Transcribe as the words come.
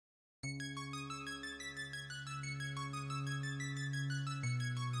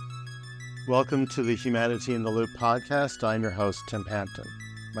Welcome to the Humanity in the Loop podcast. I'm your host, Tim Hampton.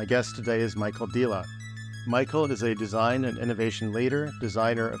 My guest today is Michael Dila. Michael is a design and innovation leader,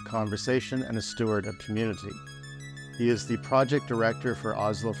 designer of conversation, and a steward of community. He is the project director for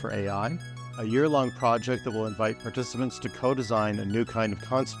Oslo for AI, a year-long project that will invite participants to co-design a new kind of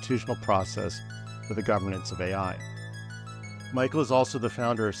constitutional process for the governance of AI. Michael is also the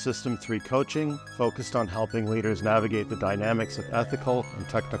founder of System 3 Coaching, focused on helping leaders navigate the dynamics of ethical and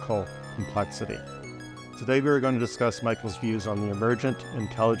technical complexity. Today we are going to discuss Michael's views on the emergent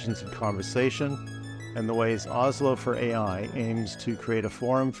intelligence and conversation and the ways Oslo for AI aims to create a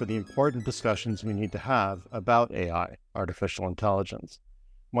forum for the important discussions we need to have about AI, artificial intelligence.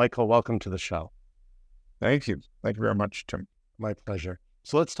 Michael, welcome to the show. Thank you. Thank you very much, Tim. My pleasure.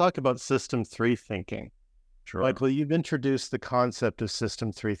 So let's talk about System 3 thinking. Sure. Michael, you've introduced the concept of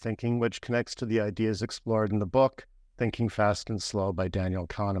System 3 thinking, which connects to the ideas explored in the book, Thinking Fast and Slow by Daniel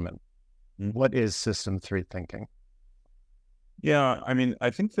Kahneman. What is System 3 thinking? Yeah,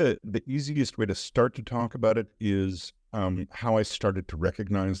 I think that the easiest way to start to talk about it is how I started to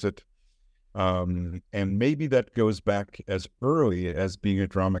recognize it. And maybe that goes back as early as being a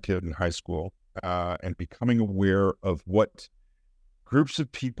drama kid in high school and becoming aware of what groups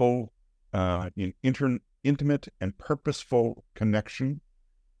of people in intimate and purposeful connection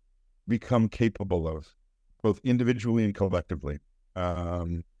become capable of, both individually and collectively.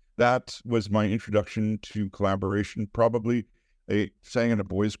 That was my introduction to collaboration, probably. I sang in a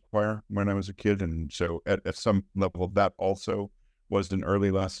boys' choir when I was a kid, and so at some level that also was an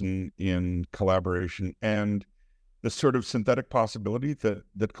early lesson in collaboration and the sort of synthetic possibility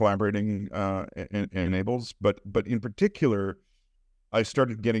that collaborating enables. But in particular, I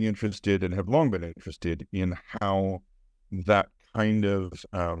started getting interested and have long been interested in how that kind of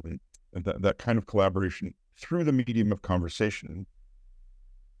collaboration through the medium of conversation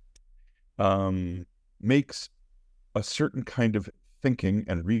makes a certain kind of thinking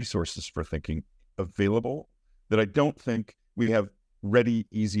and resources for thinking available that I don't think we have ready,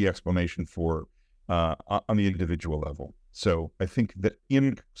 easy explanation for on the individual level. So I think that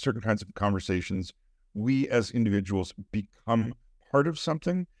in certain kinds of conversations, we as individuals become part of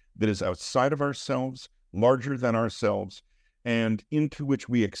something that is outside of ourselves, larger than ourselves, and into which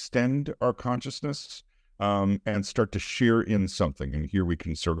we extend our consciousness and start to share in something. And here we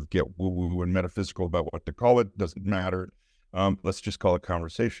can sort of get woo-woo and metaphysical about what to call it. Doesn't matter. Let's just call it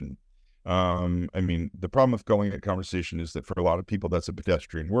conversation. The problem with calling it conversation is that for a lot of people, that's a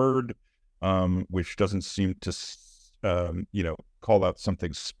pedestrian word, which doesn't seem to, call out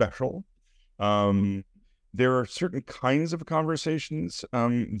something special. There are certain kinds of conversations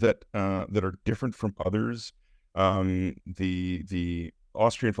that are different from others. The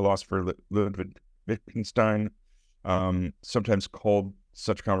Austrian philosopher Ludwig Wittgenstein sometimes called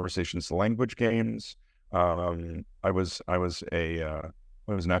such conversations language games. I was an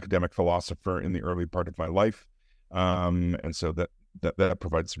academic philosopher in the early part of my life, and so that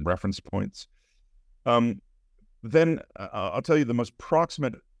provides some reference points. Then I'll tell you the most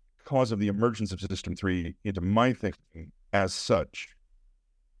proximate cause of the emergence of System 3 into my thinking as such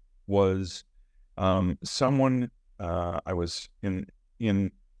was someone I was in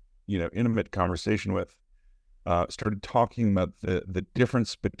intimate conversation with started talking about the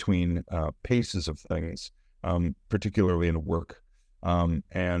difference between paces of things, particularly in work,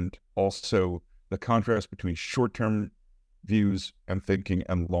 and also the contrast between short-term views and thinking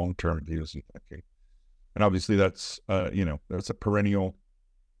and long-term views and thinking. And obviously that's a perennial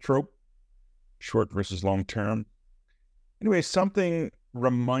trope, short versus long-term. Anyway, something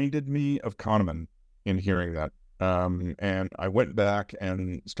reminded me of Kahneman in hearing that. And I went back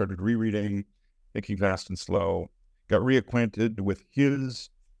and started rereading Thinking Fast and Slow, got reacquainted with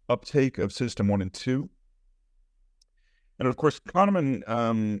his uptake of System 1 and 2. And of course,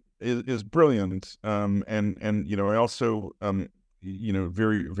 Kahneman is brilliant. I also,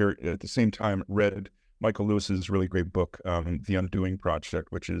 very, very at the same time read Michael Lewis's really great book, The Undoing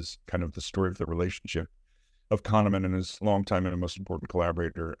Project, which is kind of the story of the relationship of Kahneman and his longtime and most important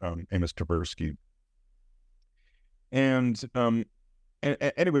collaborator, Amos Tversky. And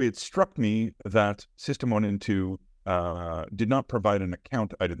anyway, it struck me that System 1 and 2 did not provide an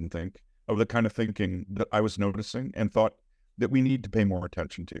account, I didn't think, of the kind of thinking that I was noticing and thought that we need to pay more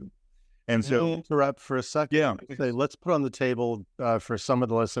attention to. And so, interrupt for a second. Yeah. Let's put on the table for some of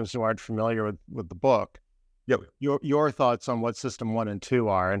the listeners who aren't familiar with the book. Yep. Your thoughts on what System 1 and 2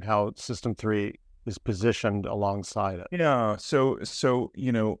 are and how System 3 is positioned alongside it. Yeah. So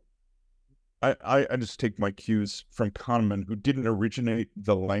I just take my cues from Kahneman, who didn't originate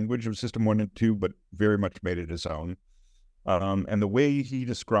the language of System 1 and 2, but very much made it his own. And the way he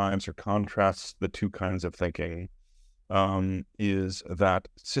describes or contrasts the two kinds of thinking is that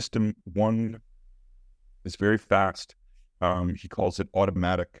system one is very fast. He calls it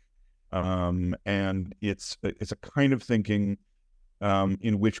automatic. And it's a kind of thinking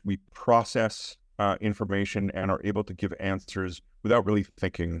in which we process information and are able to give answers without really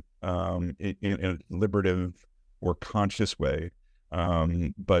thinking in a deliberative or conscious way,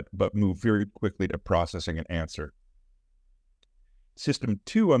 but move very quickly to processing an answer. System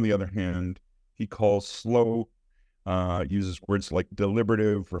two, on the other hand, he calls slow, uses words like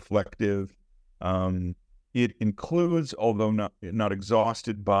deliberative, reflective. It includes, although not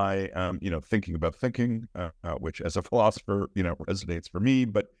exhausted by, thinking about thinking, which as a philosopher, resonates for me.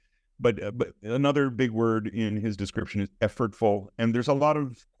 But another big word in his description is effortful, and there's a lot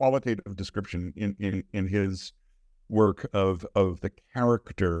of qualitative description in his work of the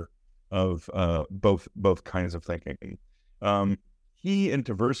character of both kinds of thinking. He and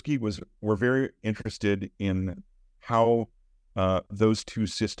Tversky were very interested in how those two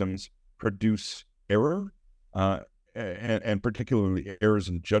systems produce error, and particularly errors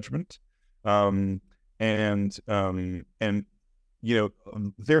in judgment. Their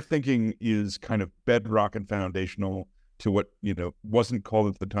thinking is kind of bedrock and foundational to what, wasn't called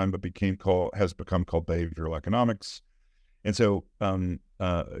at the time, but has become called behavioral economics. And so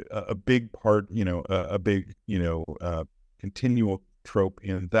a big part, continual trope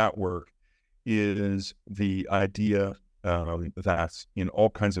in that work is the idea that in all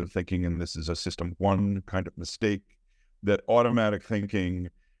kinds of thinking, and this is a system one kind of mistake, that automatic thinking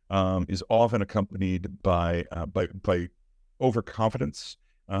is often accompanied by overconfidence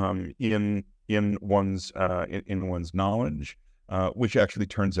in one's knowledge, which actually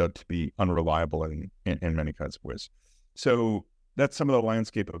turns out to be unreliable in many kinds of ways. So that's some of the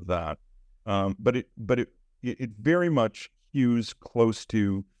landscape of that. But it very much hews close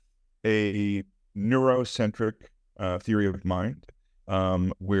to a neurocentric theory of mind,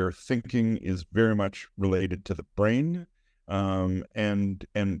 where thinking is very much related to the brain, and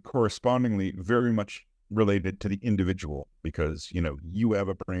correspondingly very much related to the individual, because you have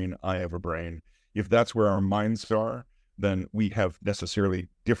a brain, I have a brain. If that's where our minds are, then we have necessarily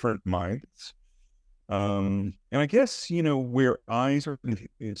different minds. And I guess where I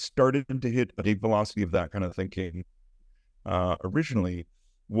started to hit a velocity of that kind of thinking originally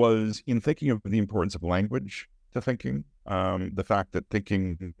was in thinking of the importance of language to thinking. The fact that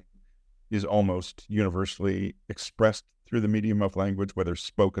thinking is almost universally expressed through the medium of language, whether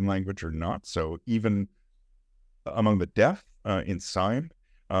spoken language or not. So even among the deaf in sign,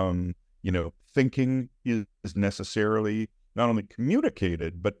 thinking is necessarily not only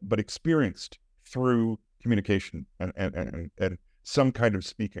communicated, but experienced through communication and some kind of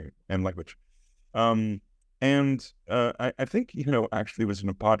speaking and language. I think, actually was in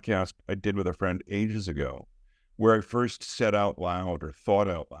a podcast I did with a friend ages ago, where I first said out loud or thought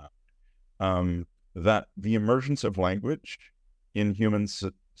out loud that the emergence of language in human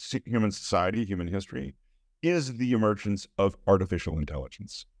society, human history, is the emergence of artificial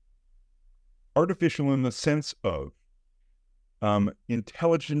intelligence. Artificial in the sense of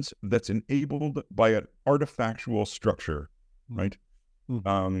intelligence that's enabled by an artifactual structure, right?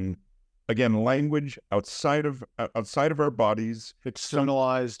 Mm-hmm. Again, language outside of our bodies,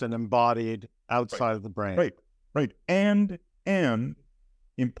 externalized and embodied outside of the brain. Right. And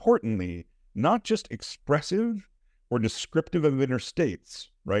importantly, not just expressive or descriptive of inner states,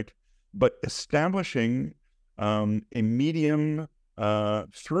 right? But establishing a medium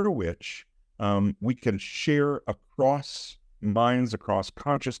through which we can share across minds, across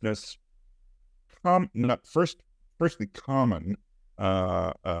consciousness, firstly common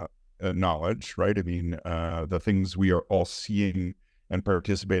knowledge, right? I mean, the things we are all seeing and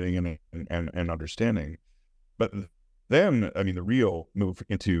participating in and understanding. But then, I mean, the real move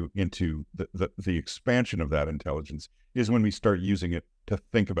into the expansion of that intelligence is when we start using it to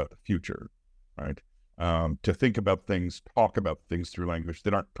think about the future, right? To think about things, talk about things through language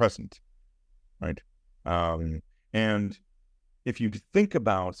that aren't present, right? And if you think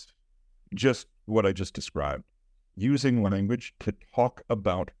about just what I just described, using language to talk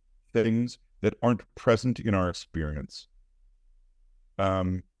about things that aren't present in our experience,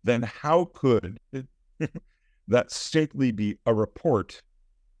 then how could that safely be a report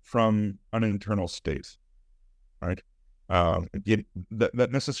from an internal state, right? That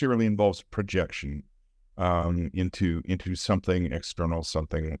necessarily involves projection into something external,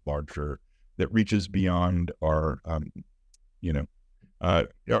 something larger that reaches beyond our,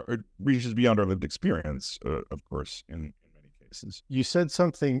 reaches beyond our lived experience, of course, in many cases. You said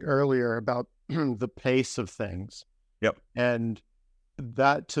something earlier about the pace of things. Yep. And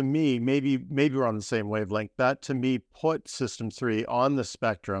that to me, maybe we're on the same wavelength. That to me put system 3 on the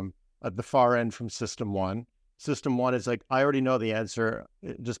spectrum at the far end from system 1. System 1 is like, I already know the answer.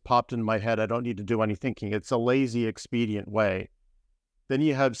 It just popped in my head. I don't need to do any thinking. It's a lazy, expedient way. Then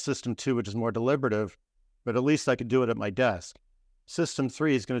you have system 2, which is more deliberative, but at least I could do it at my desk. System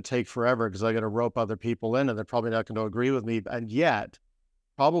 3 is going to take forever because I got to rope other people in and they're probably not going to agree with me. And yet,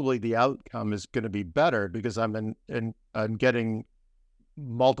 probably the outcome is going to be better because I'm getting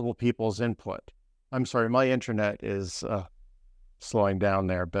multiple people's input. I'm sorry, my internet is slowing down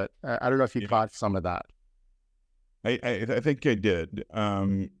there, but I don't know if you caught some of that. I think I did.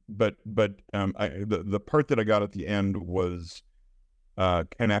 But the part that I got at the end was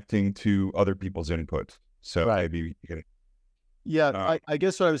connecting to other people's input. So Right. maybe you can. Yeah, I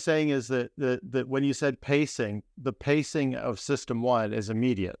guess what I was saying is that when you said pacing, the pacing of system 1 is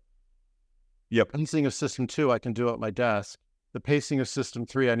immediate. Yep. Pacing of system 2, I can do at my desk. The pacing of system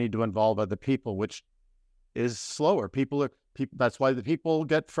 3, I need to involve other people, which is slower. That's why the people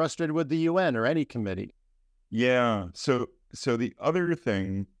get frustrated with the UN or any committee. Yeah. So the other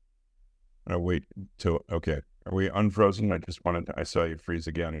thing. Oh, wait. Okay. Are we unfrozen? I saw you freeze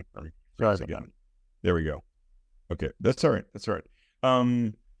again. Freeze again. There we go. Okay. That's all right.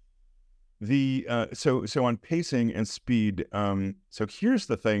 So on pacing and speed. So here's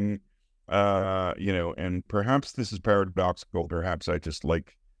the thing. And perhaps this is paradoxical. Perhaps I just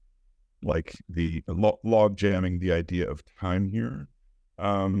like the log jamming the idea of time here.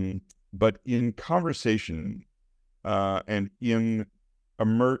 But in conversation, and in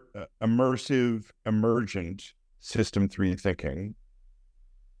immersive, emergent system 3 thinking,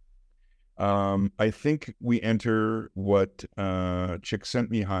 I think we enter what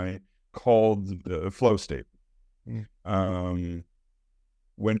Csikszentmihalyi called the flow state.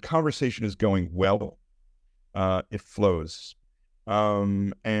 When conversation is going well, it flows.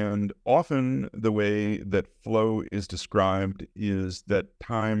 And often the way that flow is described is that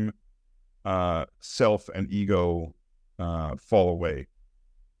time, self, and ego fall away.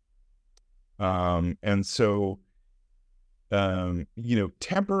 And so,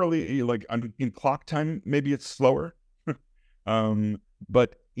 temporarily, like in clock time, maybe it's slower.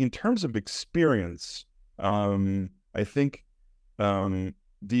 But in terms of experience, I think the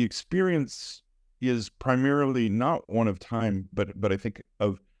experience is primarily not one of time, but I think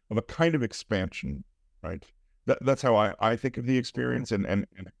of a kind of expansion, right? That's how I think of the experience and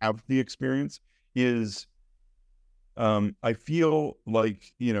have the experience is, I feel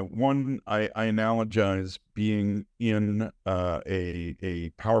like, I analogize being in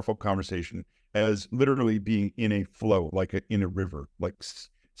a powerful conversation as literally being in a flow, like in a river, like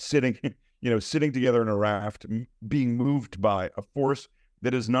sitting together in a raft, being moved by a force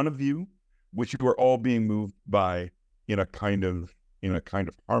that is none of you, which you are all being moved by in a kind of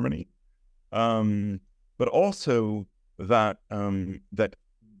harmony. But also that that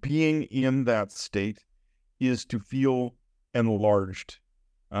being in that state is to feel enlarged.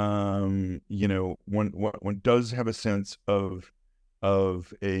 One does have a sense of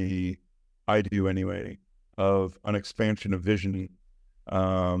I do anyway, of an expansion of vision,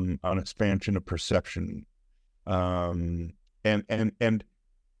 an expansion of perception, and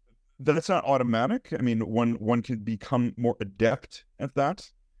that's not automatic. I mean, one can become more adept at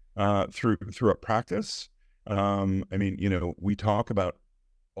that through a practice. We talk about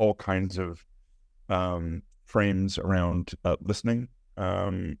all kinds of frames around listening,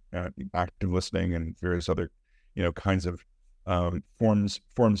 active listening, and various other, kinds of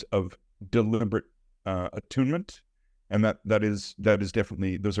forms of deliberate attunement, and that is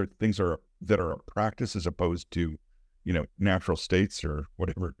definitely, those are things that are a practice as opposed to, natural states or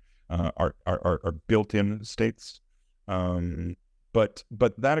whatever are built-in states. But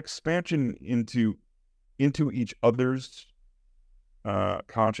that expansion into each other's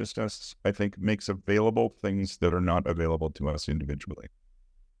consciousness, I think, makes available things that are not available to us individually.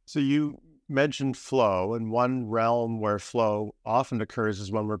 So you mentioned flow, and one realm where flow often occurs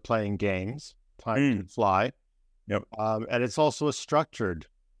is when we're playing games. Time can fly. Yep. And it's also a structured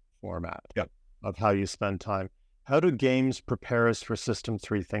format Yep. of how you spend time. How do games prepare us for system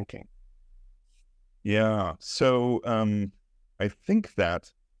 3 thinking? Yeah. So I think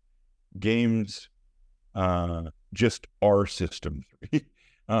that games just are system 3.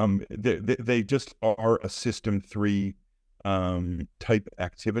 They just are a system 3 type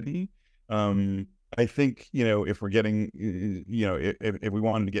activity. I think, if we're getting, if we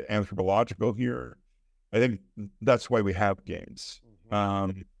wanted to get anthropological here, I think that's why we have games,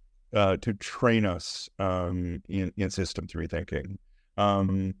 to train us in system 3 thinking.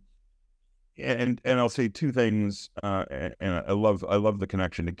 and I'll say two things, and I love the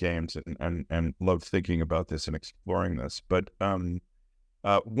connection to games, and love thinking about this and exploring this. But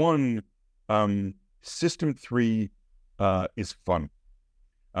one, System 3 is fun,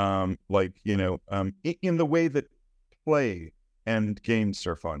 in the way that play and games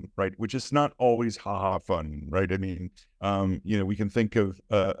are fun, right? Which is not always haha fun, right? I mean, we can think of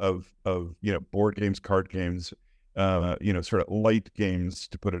board games, card games, sort of light games,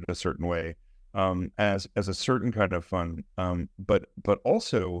 to put it a certain way, as a certain kind of fun, but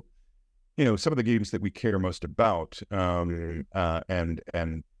also, some of the games that we care most about, and are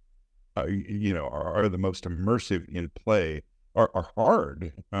the most immersive in play, are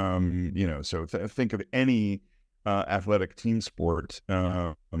hard. So think of any athletic team sport,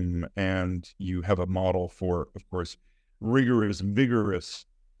 and you have a model for, of course, rigorous, vigorous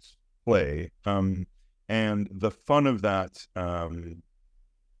play, and the fun of that.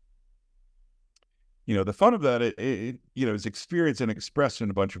 The fun of that, is experienced and expressed in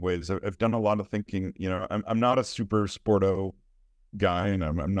a bunch of ways. I've done a lot of thinking. I'm not a super sporto guy, and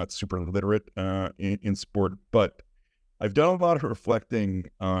I'm not super literate in sport, but I've done a lot of reflecting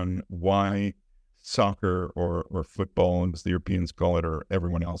on why soccer or football, as the Europeans call it, or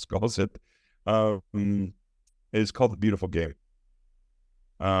everyone else calls it, is called the beautiful game.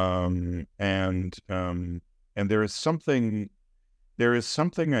 And there is something I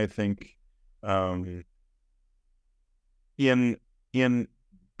think, in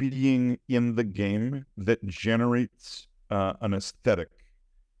being in the game that generates an aesthetic,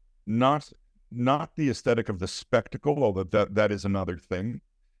 not the aesthetic of the spectacle, although that is another thing.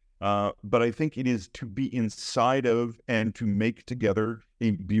 But I think it is to be inside of and to make together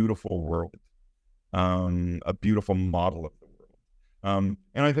a beautiful world, a beautiful model of the world. And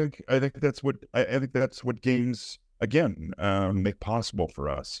I think that's what games, again, make possible for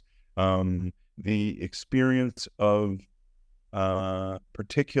us. The experience of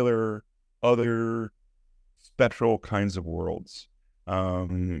particular other special kinds of worlds,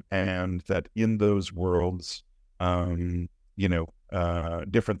 and that in those worlds, different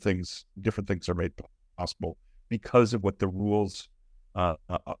things are made possible because of what the rules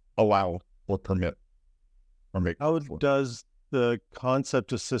allow or permit or make. How does the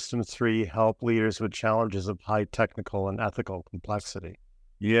concept of System 3 help leaders with challenges of high technical and ethical complexity?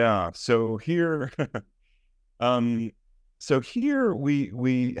 Yeah. So here,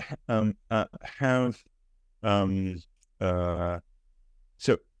 we have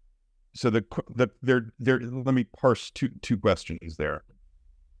so let me parse two questions there.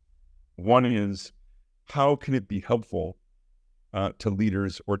 One is, how can it be helpful to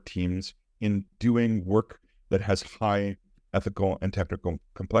leaders or teams in doing work that has high ethical and technical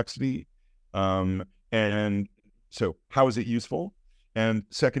complexity? And so how is it useful? And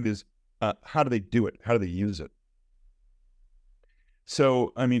second is, how do they do it? How do they use it?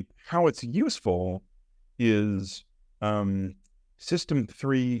 So, I mean, how it's useful is System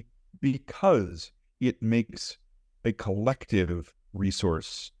 3, because it makes a collective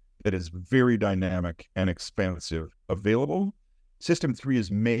resource that is very dynamic and expansive available. System 3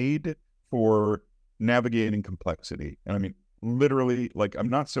 is made for navigating complexity. And I mean, literally, like, I'm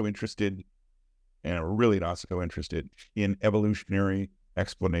not so interested, and really not so interested in evolutionary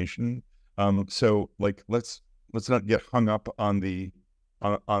explanation. So like, let's not get hung up on the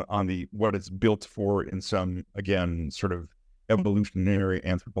what it's built for in some, again, sort of evolutionary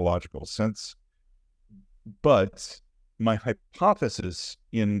anthropological sense. But my hypothesis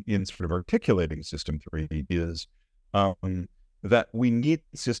in sort of articulating System 3 is that we need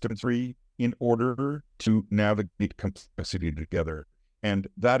System 3 in order to navigate complexity together. And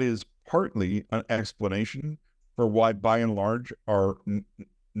that is partly an explanation for why, by and large, our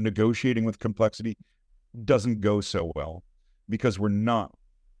negotiating with complexity doesn't go so well, because we're not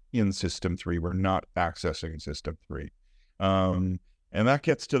in System 3. We're not accessing System 3. And that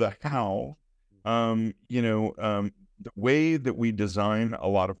gets to the how. The way that we design a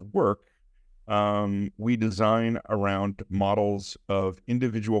lot of work, we design around models of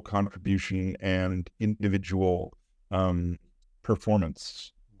individual contribution and individual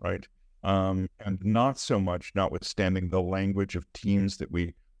performance, right? And not so much, notwithstanding the language of teams that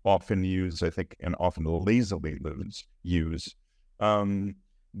we often use, I think, and often lazily use.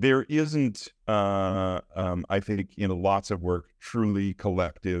 There isn't, I think, in lots of work, truly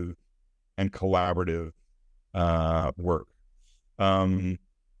collective and collaborative work.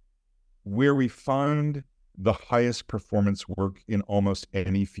 Where we find the highest performance work in almost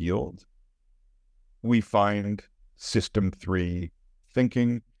any field, we find System 3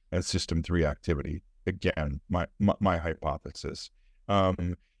 thinking and System 3 activity. Again, my hypothesis.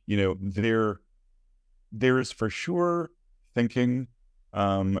 there is for sure thinking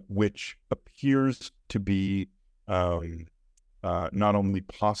which appears to be not only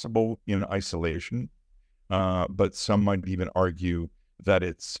possible in isolation, but some might even argue that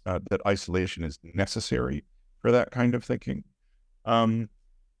that isolation is necessary for that kind of thinking. And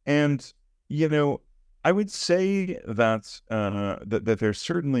I would say that that there's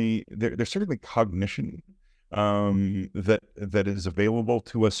certainly cognition that is available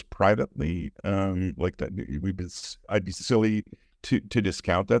to us privately. Like that, I'd be silly to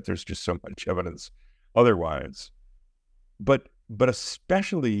discount that. There's just so much evidence otherwise. But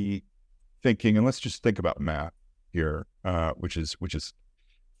especially thinking, and let's just think about math here, which is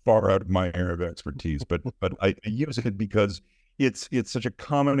far out of my area of expertise. But I use it because it's such a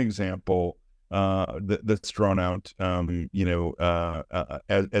common example that's drawn out, as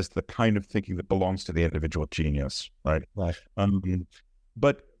the kind of thinking that belongs to the individual genius, right? Right.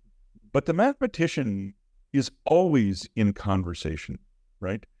 But the mathematician is always in conversation,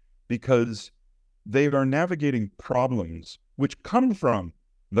 right? Because they are navigating problems which come from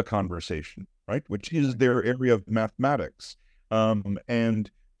the conversation, right? Which is their area of mathematics,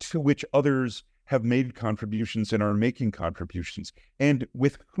 and to which others have made contributions and are making contributions, and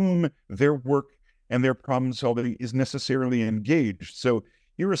with whom their work and their problem solving is necessarily engaged. So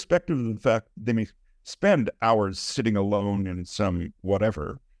irrespective of the fact they may spend hours sitting alone in some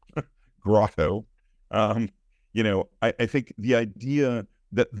whatever grotto, I think the idea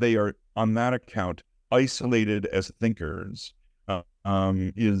that they are on that account isolated as thinkers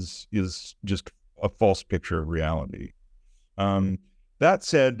is just a false picture of reality. That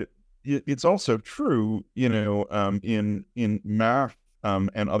said, it's also true, in math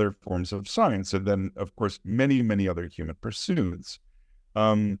and other forms of science, and then, of course, many, many other human pursuits,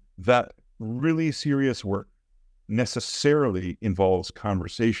 that really serious work necessarily involves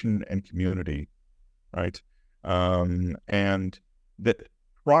conversation and community, right? And that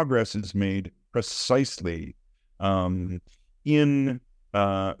progress is made precisely in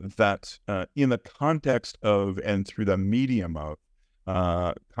the context of and through the medium of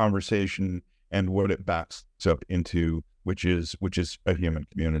conversation and what it backs up into, which is a human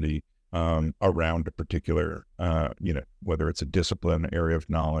community around a particular, whether it's a discipline, area of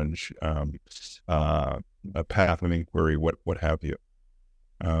knowledge, a path of inquiry, what have you.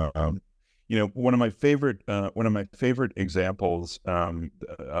 One of my favorite examples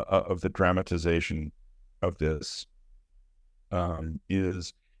of the dramatization of this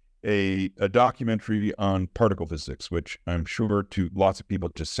is a documentary on particle physics, which I'm sure to lots of people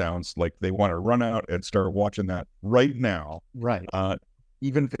just sounds like they want to run out and start watching that right now. Right.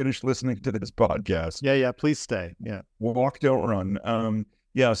 Even finish listening to this podcast. Yeah. Please stay. Yeah. Walk, don't run.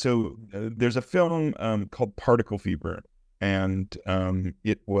 So there's a film called Particle Fever, and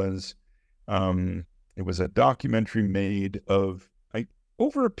it was a documentary made of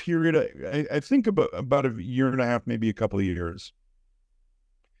over a period, I think about a year and a half, maybe a couple of years,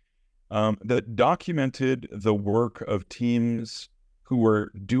 that documented the work of teams who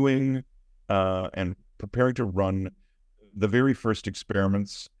were doing and preparing to run the very first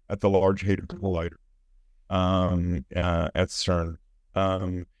experiments at the Large Hadron Collider at CERN.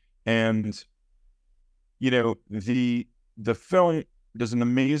 And the film does an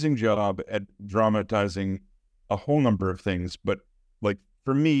amazing job at dramatizing a whole number of things, but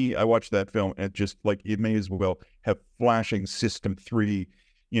for me, I watched that film and it may as well have flashing System 3,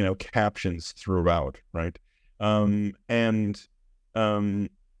 captions throughout, right? And one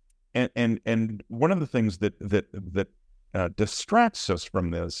of the things that distracts us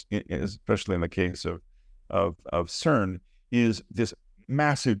from this, especially in the case of CERN, is this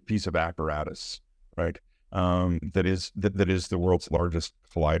massive piece of apparatus, right? That is the world's largest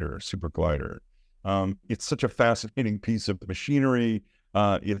collider, super collider. It's such a fascinating piece of machinery.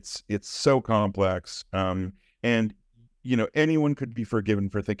 It's so complex, and anyone could be forgiven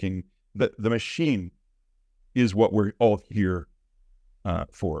for thinking that the machine is what we're all here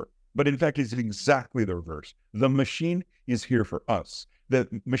for. But in fact, it's exactly the reverse. The machine is here for us. The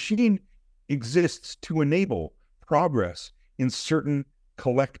machine exists to enable progress in certain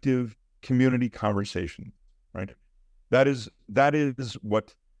collective community conversation, right? That is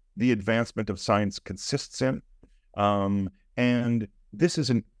what the advancement of science consists in. And this is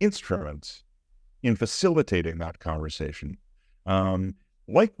an instrument in facilitating that conversation.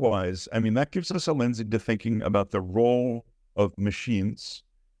 Likewise, that gives us a lens into thinking about the role of machines,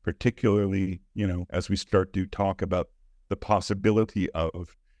 particularly, as we start to talk about the possibility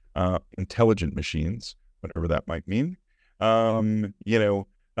of intelligent machines, whatever that might mean. And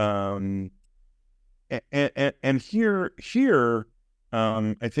here,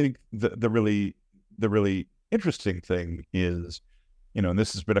 I think the really interesting thing is, and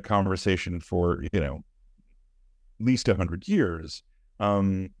this has been a conversation for at least 100 years,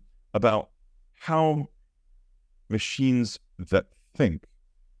 about how machines that think,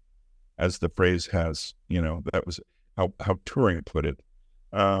 as the phrase has, that was how Turing put it,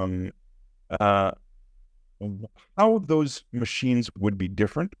 um, uh, how those machines would be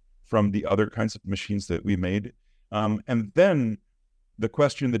different from the other kinds of machines that we made. And then the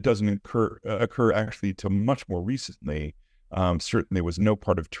question that doesn't occur actually till much more recently, certainly was no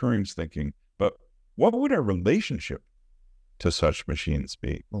part of Turing's thinking, but what would our relationship to such machines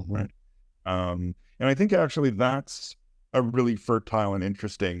be, right? And I think actually that's a really fertile and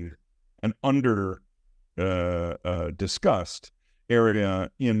interesting and under discussed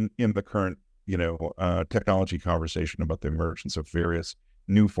area in the current technology conversation about the emergence of various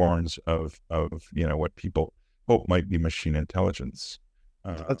new forms of what people hope might be machine intelligence.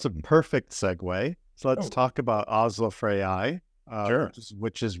 That's a perfect segue. So let's talk about Oslo for AI, Sure.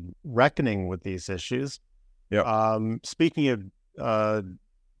 which is reckoning with these issues. Yeah. Speaking of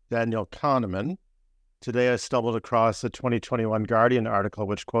Daniel Kahneman, today I stumbled across a 2021 Guardian article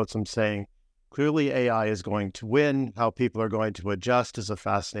which quotes him saying, "Clearly AI is going to win. How people are going to adjust is a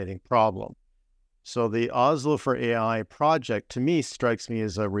fascinating problem." So the Oslo for AI project, to me, strikes me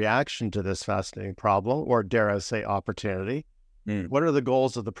as a reaction to this fascinating problem, or dare I say opportunity. What are the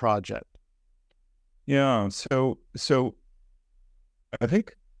goals of the project? Yeah. So I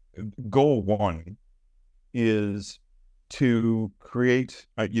think goal one is to create,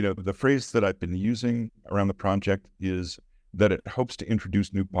 the phrase that I've been using around the project is that it hopes to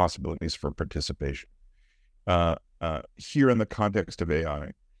introduce new possibilities for participation here in the context of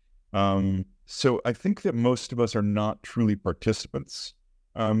AI. So I think that most of us are not truly participants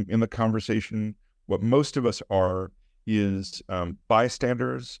in the conversation. What most of us are is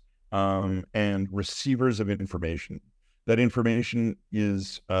bystanders and receivers of information. That information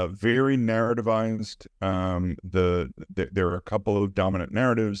is very narrativized. There are a couple of dominant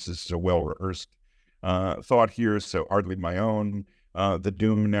narratives. This is a well-rehearsed thought here, so hardly my own. The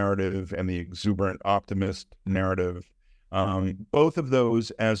doom narrative and the exuberant optimist narrative. Both of those,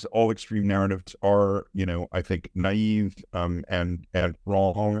 as all extreme narratives are, I think naive and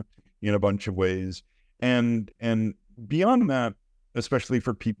wrong in a bunch of ways. And beyond that, especially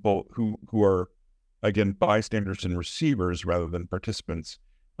for people who are, again, bystanders and receivers rather than participants,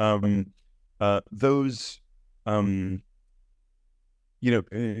 those,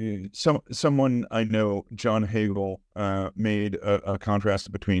 someone I know, John Hagel, made a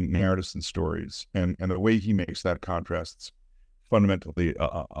contrast between narratives and stories, and the way he makes that contrast, fundamentally,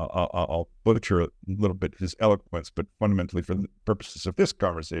 I'll butcher a little bit his eloquence, but fundamentally, for the purposes of this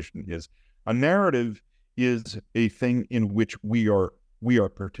conversation, is a narrative is a thing in which we are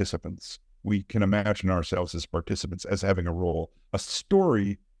participants. We can imagine ourselves as participants, as having a role. A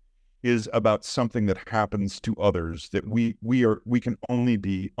story is about something that happens to others that we can only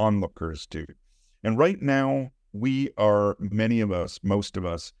be onlookers to. And right now, we are, most of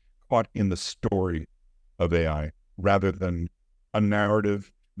us, caught in the story of AI rather than a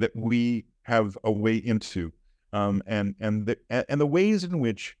narrative that we have a way into. And the ways in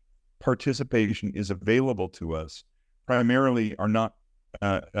which participation is available to us primarily are not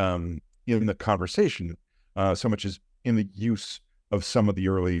in the conversation so much as in the use of some of the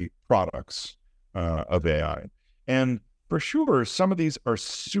early products of AI. And for sure, some of these are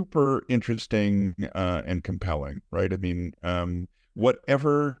super interesting and compelling, right? I mean,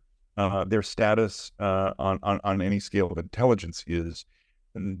 whatever their status on any scale of intelligence is,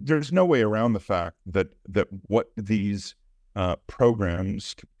 there's no way around the fact that what these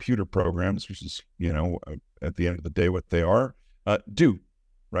programs, computer programs, which is, at the end of the day, what they are, do,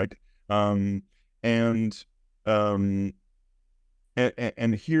 right? And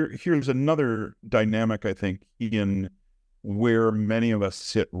here's another dynamic, I think, in where many of us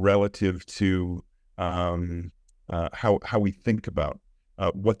sit relative to how we think about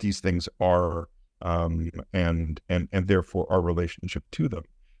what these things are, and therefore our relationship to them,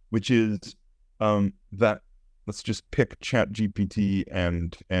 which is that, let's just pick ChatGPT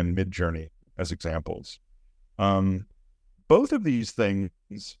and Midjourney as examples. Both of these things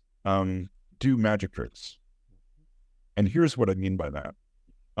do magic tricks. And here's what I mean by that.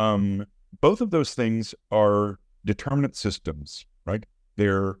 Both of those things are determinate systems, right?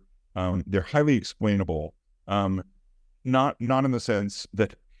 They're highly explainable, not in the sense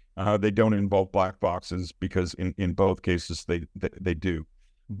that they don't involve black boxes, because in both cases they do,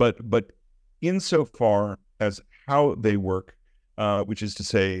 but insofar as how they work, which is to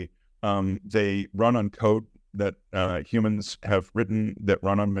say, they run on code that humans have written, that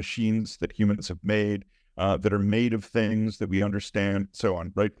run on machines that humans have made, that are made of things that we understand, so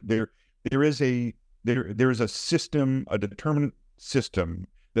on. Right there is a system, a determinate system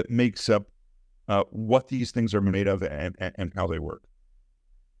that makes up what these things are made of and how they work.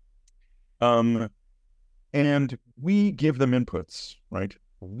 And we give them inputs, right?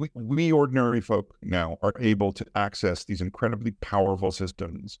 We ordinary folk now are able to access these incredibly powerful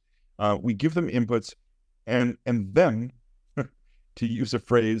systems. We give them inputs, and then, to use a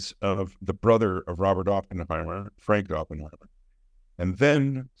phrase of the brother of Robert Oppenheimer, Frank Oppenheimer, and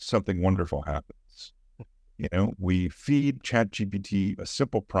then something wonderful happens. We feed ChatGPT a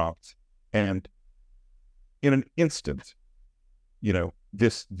simple prompt, and in an instant,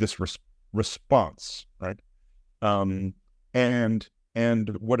 this response, right?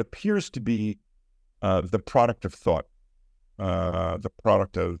 And what appears to be the product of thought, the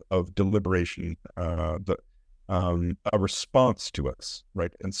product of deliberation, a response to us,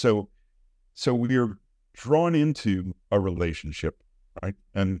 right? And so we're drawn into a relationship, right?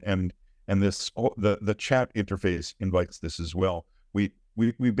 And this the chat interface invites this as well.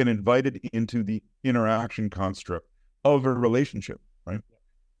 We've been invited into the interaction construct of a relationship, right?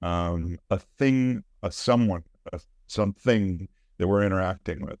 A thing, a someone, something that we're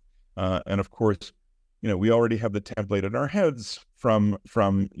interacting with, and of course, we already have the template in our heads from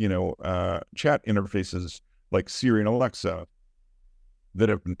chat interfaces like Siri and Alexa that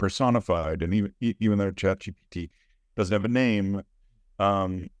have been personified, and even though ChatGPT doesn't have a name,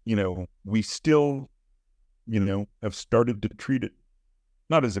 we still, have started to treat it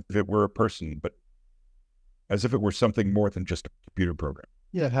not as if it were a person, but as if it were something more than just a computer program.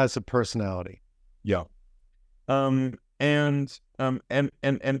 Yeah, it has a personality. Yeah. And it's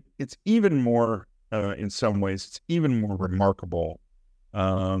even more, in some ways, it's even more remarkable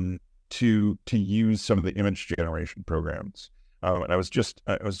to use some of the image generation programs. And I was just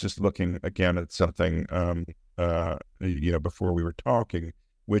looking again at something, before we were talking,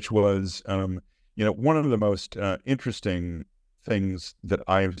 which was, one of the most interesting things that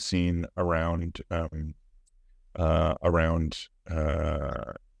I've seen around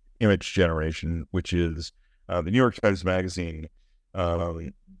image generation, which is the New York Times Magazine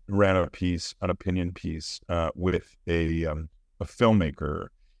ran an opinion piece with a filmmaker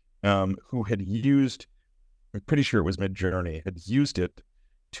who had used, I'm pretty sure it was Midjourney, had used it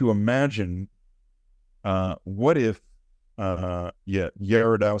to imagine what if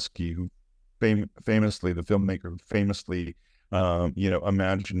Yarodowski, who famously, the filmmaker, famously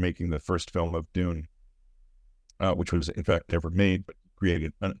imagined making the first film of Dune, which was in fact never made, but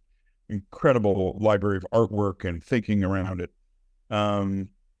created an incredible library of artwork and thinking around it. And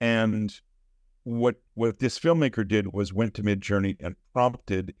what this filmmaker did was went to Midjourney and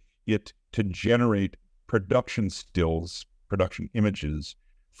prompted it to generate production stills, production images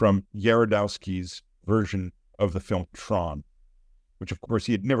from Yarodowski's version of the film Tron, which of course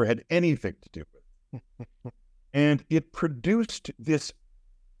he had never had anything to do with. And it produced this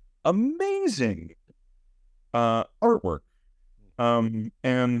amazing artwork.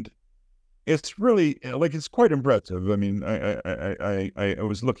 And it's really, it's quite impressive. I mean, I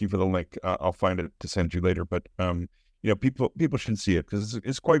was looking for the link. I'll find it to send you later, but people should see it because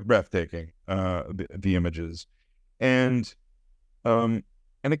it's quite breathtaking, the images. And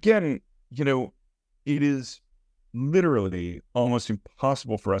again, it is literally almost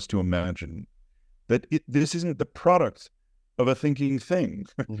impossible for us to imagine that this isn't the product of a thinking thing,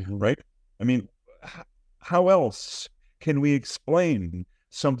 right? I mean, how else can we explain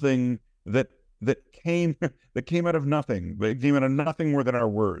something that came out of nothing? That came out of nothing more than our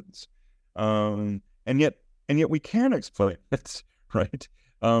words, and yet we can explain it, right?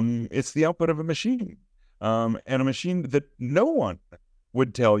 It's the output of a machine, and a machine that no one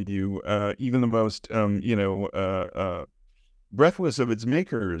would tell you, even the most breathless of its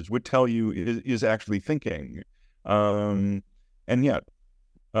makers would tell you is actually thinking, and yet.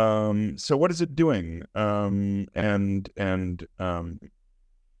 So what is it doing?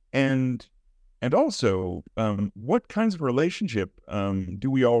 And also, what kinds of relationship do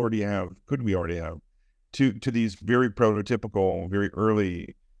we already have? Could we already have to these very prototypical, very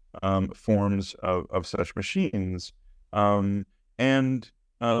early forms of such machines? And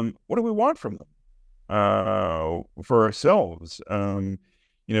what do we want from them for ourselves? Kevin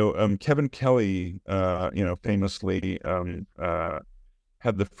Kelly, famously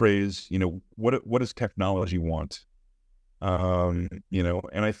had the phrase, what does technology want? And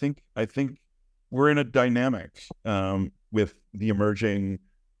I think we're in a dynamic with the emerging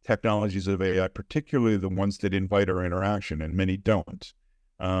technologies of AI, particularly the ones that invite our interaction, and many don't.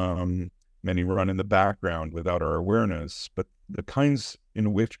 many run in the background without our awareness, but the kinds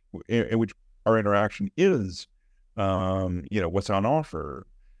in which our interaction is, what's on offer,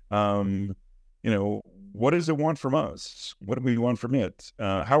 what does it want from us? What do we want from it?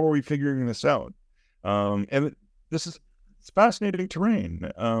 How are we figuring this out? And it's fascinating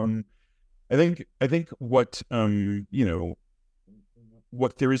terrain. I think what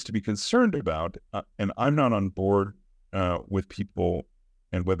what there is to be concerned about, and I'm not on board with people,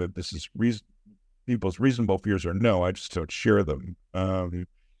 and whether this is people's reasonable fears or no, I just don't share them.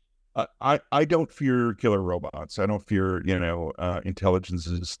 I don't fear killer robots. I don't fear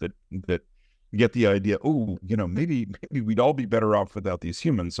intelligences that get the idea. Oh, maybe we'd all be better off without these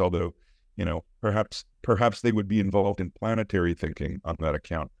humans. Although, perhaps they would be involved in planetary thinking on that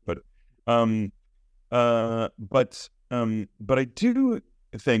account. But I do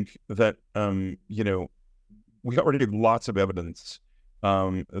think that we already have lots of evidence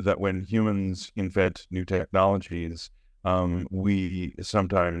that when humans invent new technologies, we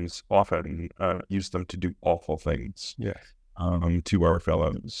sometimes often use them to do awful things. Yes. To our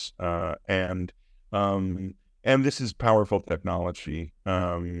fellows, and this is powerful technology,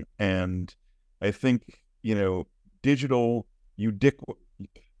 and I think digital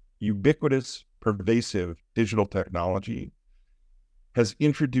ubiquitous, pervasive digital technology has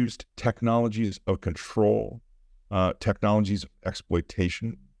introduced technologies of control, technologies of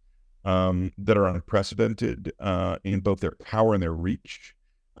exploitation that are unprecedented in both their power and their reach.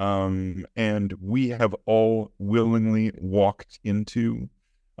 And we have all willingly walked into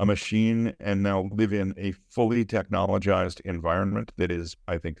a machine and now live in a fully technologized environment that is,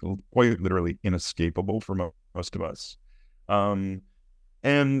 I think, quite literally inescapable for most of us. And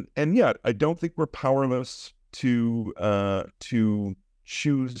yet, I don't think we're powerless to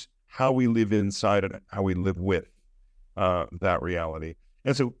choose how we live inside and how we live with that reality.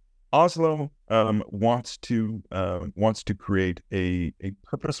 And so Oslo wants to create a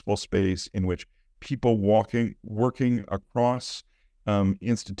purposeful space in which people working across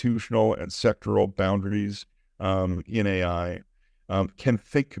institutional and sectoral boundaries in AI can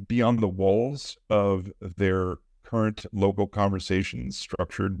think beyond the walls of their current local conversations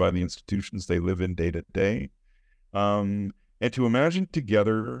structured by the institutions they live in day to day, and to imagine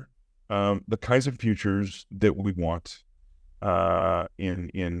together the kinds of futures that we want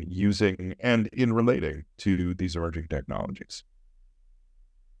in using and in relating to these emerging technologies.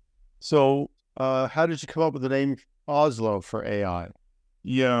 So how did you come up with the name Oslo for AI?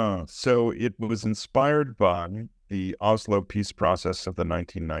 Yeah, so it was inspired by the Oslo peace process of the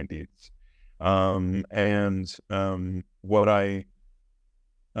 1990s.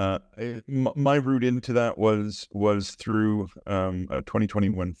 My route into that was through a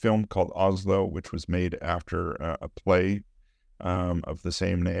 2021 film called Oslo, which was made after a play of the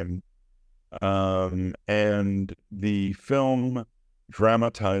same name. And the film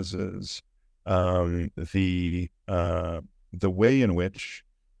dramatizes the way in which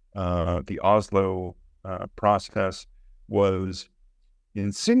the Oslo process was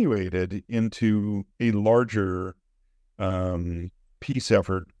insinuated into a larger peace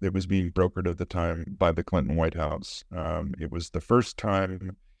effort that was being brokered at the time by the Clinton White House. It was the first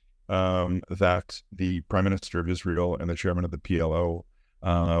time that the Prime Minister of Israel and the chairman of the PLO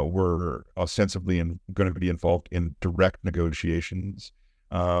were ostensibly going to be involved in direct negotiations.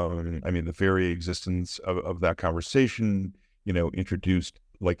 The very existence of that conversation, introduced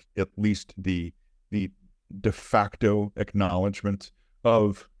like at least the de facto acknowledgement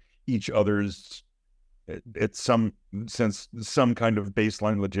of each other's, at some sense, some kind of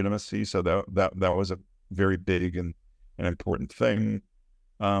baseline legitimacy. So that was a very big and important thing.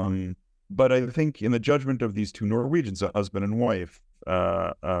 But I think in the judgment of these two Norwegians, a husband and wife,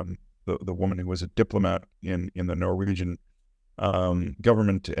 the woman who was a diplomat in the Norwegian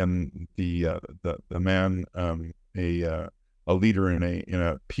government, and the man, a leader in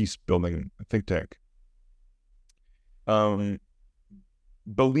a peace building think tank,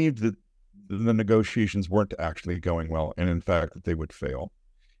 believed that the negotiations weren't actually going well, and in fact that they would fail,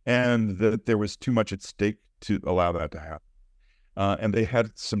 and that there was too much at stake to allow that to happen. And they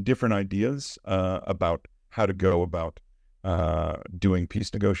had some different ideas about how to go about doing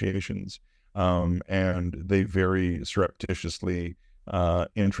peace negotiations, and they very surreptitiously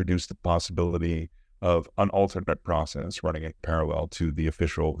introduced the possibility of an alternate process running in parallel to the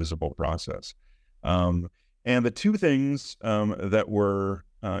official visible process. And the two things that were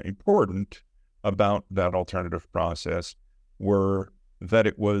important about that alternative process were that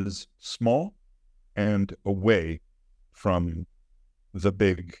it was small and away from the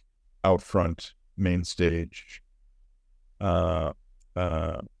big out front main stage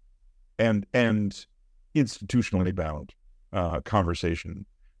and institutionally bound conversation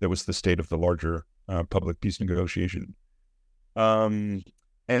that was the state of the larger public peace negotiation. And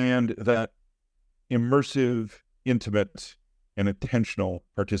that immersive, intimate, and intentional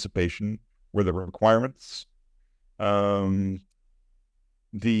participation were the requirements.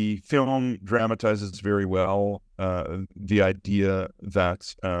 The film dramatizes very well the idea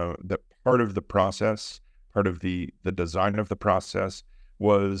that that part of the process, part of the design of the process,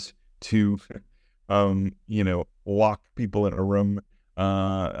 was to lock people in a room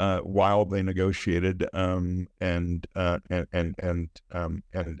while they negotiated, and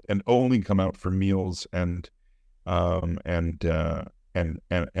only come out for meals and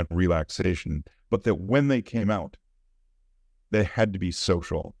relaxation. But that when they came out, they had to be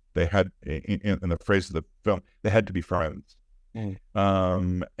social. They had, in the phrase of the film, they had to be friends.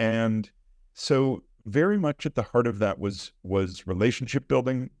 And so very much at the heart of that was relationship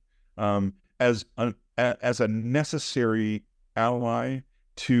building, as a necessary ally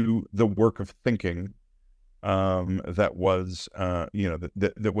to the work of thinking that was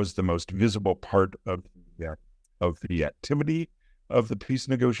that was the most visible part of the activity of the peace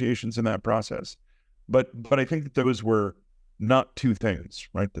negotiations in that process. But I think that those were not two things,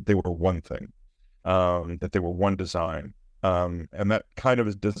 right? That they were one thing, that they were one design. And that kind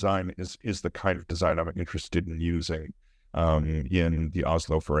of design is the kind of design I'm interested in using in the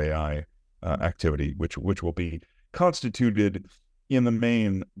Oslo for AI activity, which will be constituted in the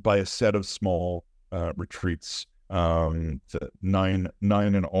main by a set of small retreats, nine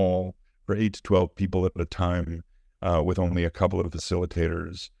in all, for 8 to 12 people at a time, with only a couple of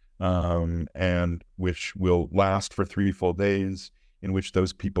facilitators, and which will last for 3 full days, in which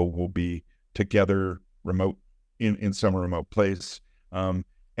those people will be together remote in some remote place,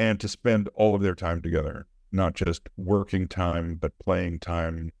 and to spend all of their time together, not just working time, but playing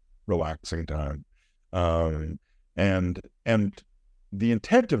time, relaxing time. And the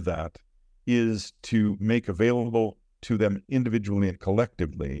intent of that is to make available to them individually and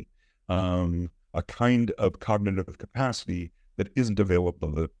collectively a kind of cognitive capacity that isn't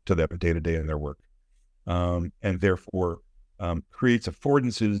available to them day to day in their work, and therefore creates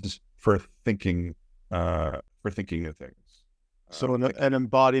affordances for thinking new things. So an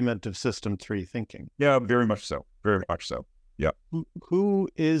embodiment of System 3 thinking. Yeah, very much so. Very much so. Yeah. Who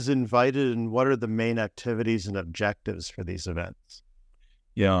is invited, and what are the main activities and objectives for these events?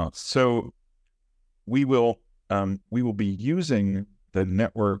 Yeah. So we will be using the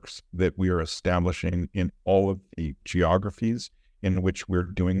networks that we are establishing in all of the geographies in which we're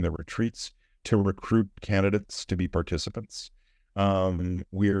doing the retreats to recruit candidates to be participants.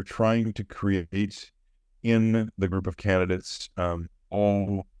 We're trying to create in the group of candidates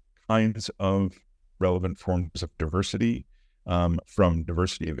all kinds of relevant forms of diversity, from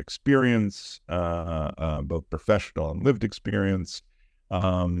diversity of experience, both professional and lived experience,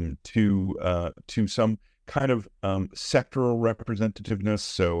 to some kind of sectoral representativeness.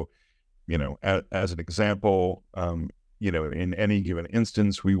 So, as an example, in any given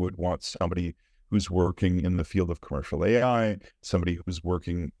instance, we would want somebody who's working in the field of commercial AI, somebody who's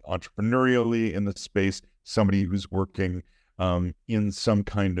working entrepreneurially in the space, somebody who's working in some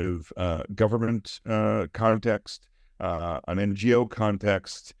kind of government context, an NGO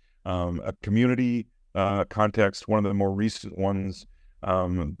context, a community context. One of the more recent ones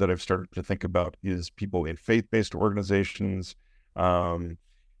that I've started to think about is people in faith-based organizations.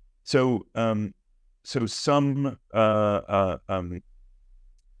 So some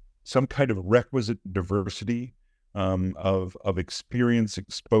kind of requisite diversity of experience,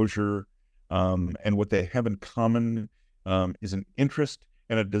 exposure, and what they have in common is an interest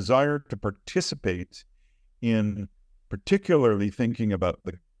and a desire to participate in particularly thinking about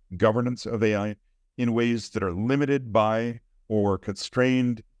the governance of AI in ways that are limited by or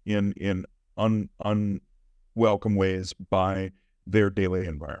constrained in unwelcome ways by their daily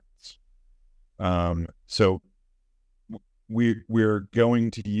environments. So we're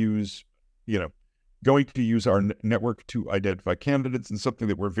going to use our network to identify candidates, and something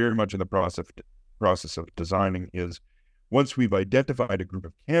that we're very much in the process of designing is, once we've identified a group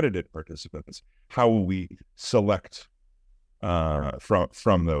of candidate participants, how will we select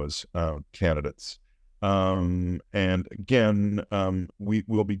from those candidates? And again, we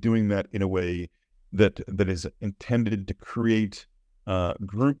will be doing that in a way that is intended to create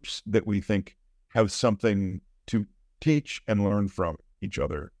groups that we think have something to teach and learn from each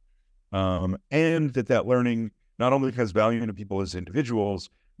other, and that learning not only has value to people as individuals,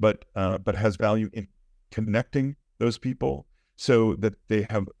 but has value in connecting those people so that they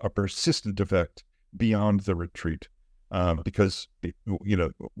have a persistent effect beyond the retreat. because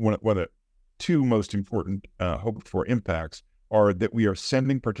one of the two most important hoped for impacts are that we are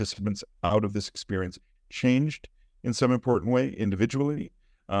sending participants out of this experience changed in some important way individually,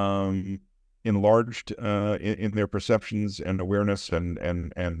 enlarged in their perceptions and awareness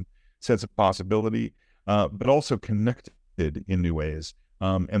and sense of possibility, but also connected in new ways,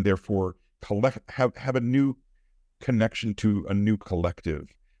 and therefore have a new connection to a new collective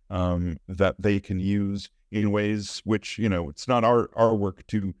that they can use in ways which, it's not our work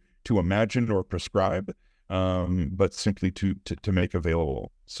to imagine or prescribe, but simply to make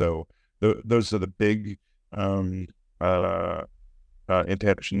available. So those are the big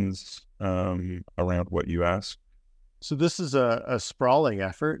intentions around what you asked. So this is a sprawling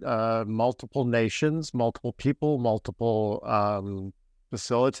effort, multiple nations, multiple people, multiple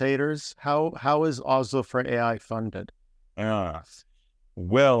facilitators. How is Oslo for AI funded?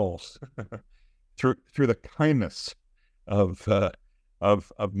 Well, through the kindness of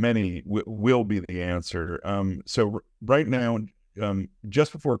many will be the answer. So right now,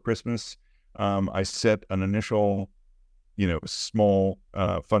 just before Christmas, I set an initial, small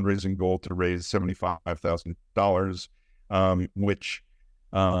fundraising goal to raise $75,000, which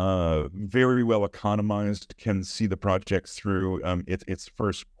very well economized can see the project through its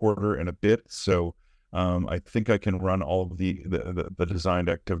first quarter and a bit. So I think I can run all of the designed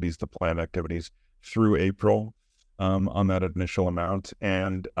activities, the planned activities through April on that initial amount.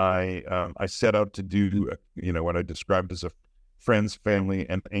 And I set out to do, what I described as a friends, family,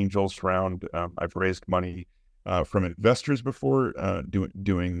 and angels round. I've raised money from investors before,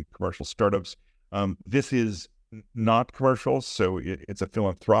 doing commercial startups. This is not commercial, so it's a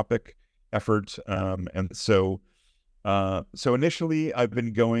philanthropic effort. And so initially I've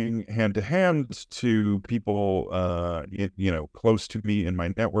been going hand to hand to people, close to me in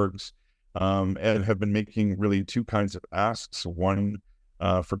my networks, and have been making really two kinds of asks. One,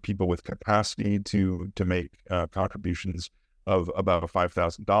 for people with capacity to make contributions of about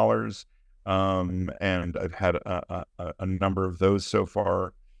 $5,000. And I've had a number of those so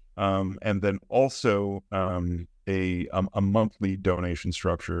far. And then also a monthly donation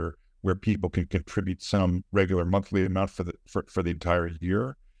structure where people can contribute some regular monthly amount for the entire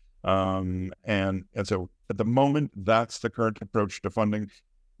year. And so at the moment, that's the current approach to funding.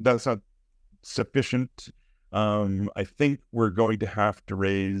 That's not sufficient. I think we're going to have to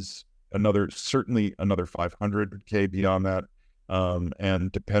raise certainly another 500K beyond that.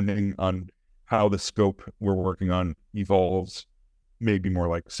 And depending on how the scope we're working on evolves, maybe more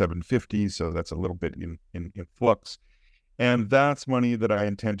like 750. So that's a little bit in flux. And that's money that I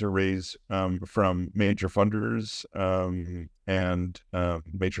intend to raise from major funders and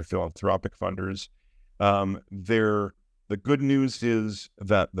major philanthropic funders. The good news is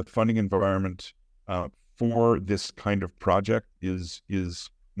that the funding environment for this kind of project is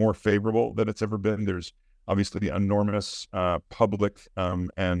more favorable than it's ever been. There's obviously enormous public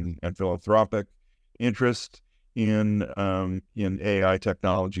and philanthropic interest in AI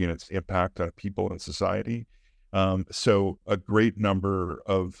technology and its impact on people and society. So a great number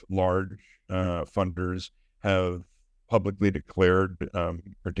of large funders have publicly declared,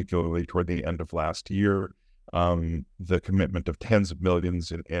 particularly toward the end of last year, the commitment of tens of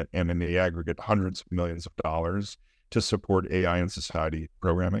millions and in the aggregate hundreds of millions of dollars to support AI in society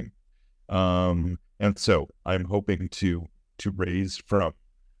programming. And so I'm hoping to raise from,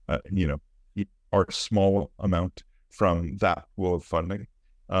 our small amount from that pool of funding.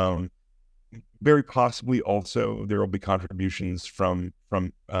 Very possibly also there will be contributions from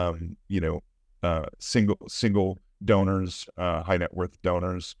single donors, high net worth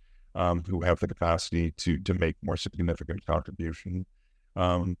donors, who have the capacity to make more significant contribution.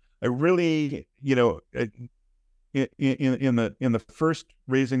 I really, in the first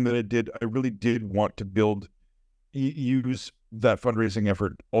raising that I did, I really did want to use that fundraising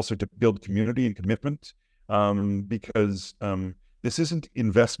effort also to build community and commitment, because this isn't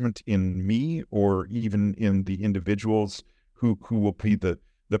investment in me or even in the individuals who will be the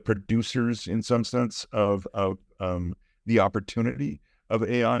producers in some sense of the opportunity of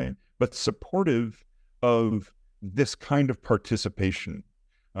AI, but supportive of this kind of participation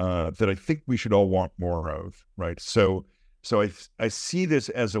that I think we should all want more of, right? So I see this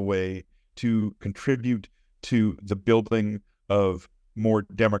as a way to contribute to the building of more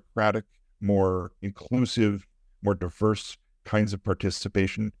democratic, more inclusive, more diverse kinds of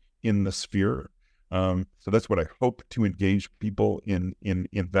participation in the sphere. So that's what I hope to engage people in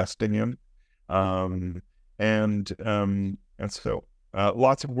investing in. And so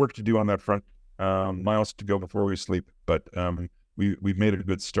lots of work to do on that front, miles to go before we sleep, but we've made a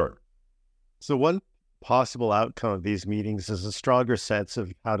good start. So one possible outcome of these meetings is a stronger sense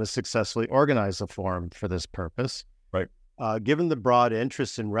of how to successfully organize a forum for this purpose. Right. Given the broad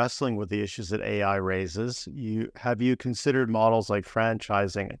interest in wrestling with the issues that AI raises, have you considered models like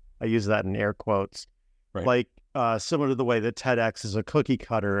franchising? I use that in air quotes, Right. like similar to the way that TEDx is a cookie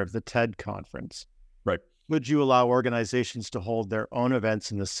cutter of the TED conference. Right. Would you allow organizations to hold their own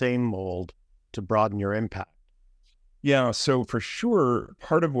events in the same mold to broaden your impact? Yeah, so for sure,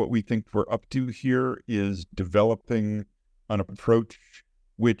 part of what we think we're up to here is developing an approach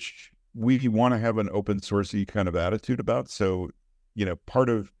which we want to have an open sourcey kind of attitude about. So, part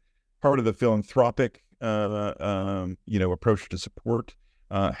of the philanthropic, approach to support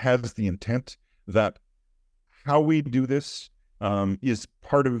has the intent that how we do this is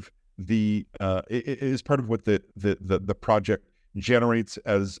part of is part of what the project generates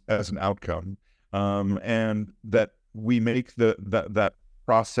as an outcome, and that we make that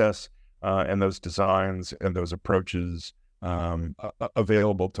process and those designs and those approaches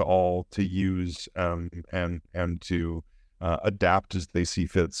available to all to use and to adapt as they see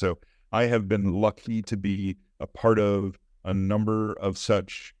fit. So I have been lucky to be a part of a number of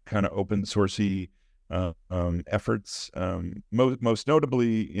such kind of open sourcey efforts. Most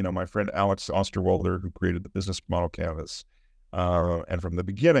notably, my friend Alex Osterwalder, who created the business model canvas, and from the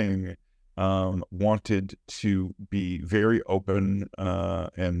beginning wanted to be very open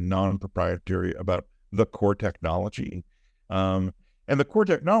and non-proprietary about the core technology. And the core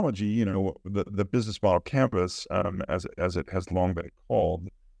technology, the business model canvas, as it has long been called,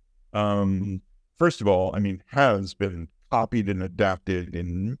 first of all, has been copied and adapted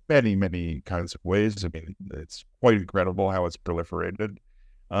in many, many kinds of ways. It's quite incredible how it's proliferated.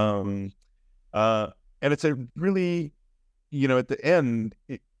 And it's a really, at the end,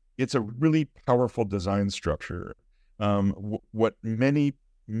 it's a really powerful design structure. What many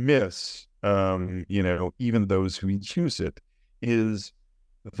miss, even those who use it, is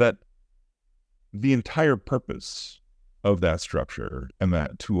that the entire purpose of that structure and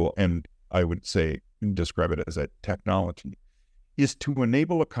that tool, and I would say describe it as a technology, is to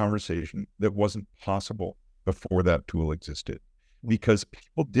enable a conversation that wasn't possible before that tool existed, because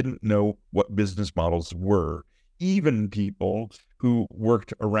people didn't know what business models were, even people who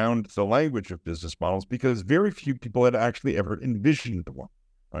worked around the language of business models, because very few people had actually ever envisioned one,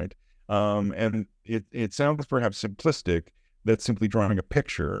 right? And it sounds perhaps simplistic that simply drawing a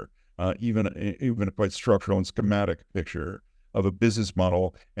picture, even a quite structural and schematic picture of a business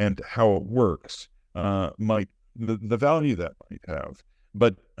model and how it works, might the value that might have.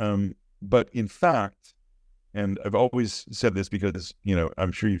 But in fact, and I've always said this because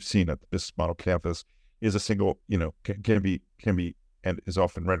I'm sure you've seen it, this model canvas is a single, can be and is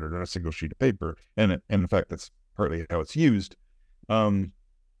often rendered on a single sheet of paper, and in fact that's partly how it's used.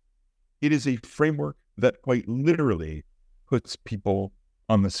 It is a framework that quite literally puts people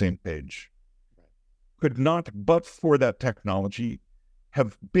on the same page. Could not, but for that technology,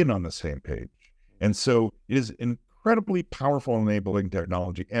 have been on the same page. And so it is incredibly powerful enabling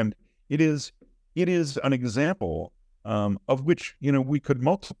technology, and it is an example of which we could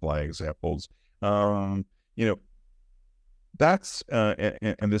multiply examples. That's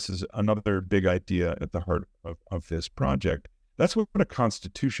and this is another big idea at the heart of this project. That's what a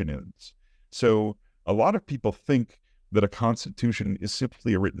constitution is. So a lot of people think that a constitution is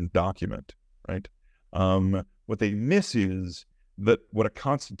simply a written document, right? What they miss is that what a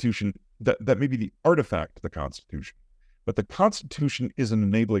constitution, that may be the artifact of the Constitution, but the Constitution is an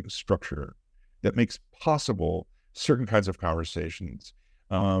enabling structure that makes possible certain kinds of conversations.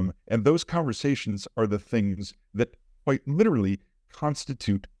 And those conversations are the things that quite literally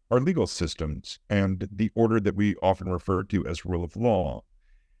constitute our legal systems and the order that we often refer to as rule of law.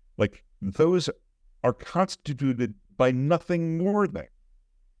 Like, those are constituted by nothing more than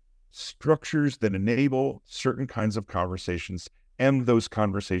structures that enable certain kinds of conversations and those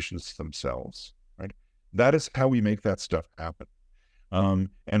conversations themselves, right? That is how we make that stuff happen. And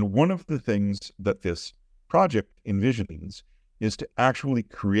one of the things that this project envisions is to actually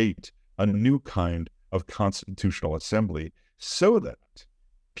create a new kind of constitutional assembly so that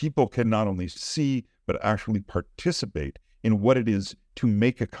people can not only see, but actually participate in what it is to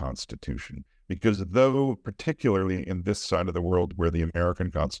make a constitution. Because though, particularly in this side of the world where the American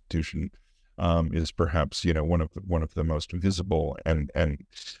Constitution is perhaps one of the most visible and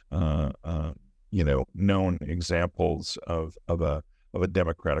known examples of a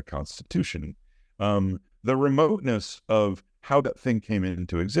democratic constitution, the remoteness of how that thing came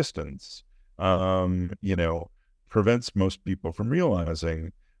into existence, prevents most people from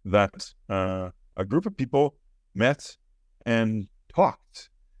realizing that a group of people met and talked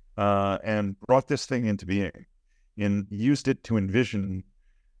and brought this thing into being and used it to envision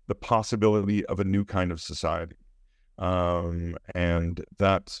the possibility of a new kind of society. And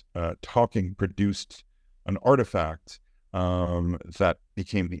that talking produced an artifact that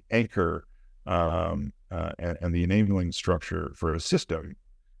became the anchor and the enabling structure for a system,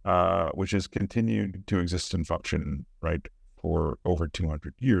 which has continued to exist and function, right, for over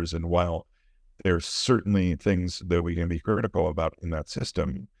 200 years. And while there's certainly things that we can be critical about in that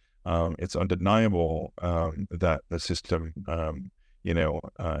system, it's undeniable that the system,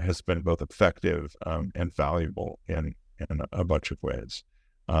 has been both effective and valuable in a bunch of ways.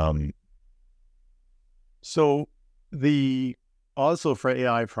 So the Oslo for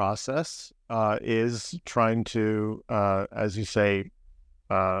AI process is trying to, as you say,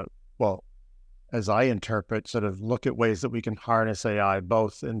 as I interpret, sort of look at ways that we can harness AI,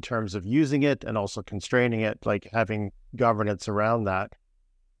 both in terms of using it and also constraining it, like having governance around that.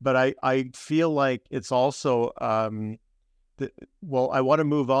 But I feel like it's also, I want to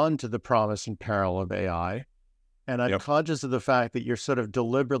move on to the promise and peril of AI. And I'm conscious of the fact that you're sort of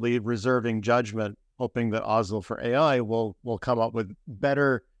deliberately reserving judgment, hoping that Oslo for AI will come up with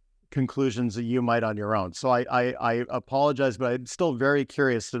better conclusions that you might on your own. So I apologize, but I'm still very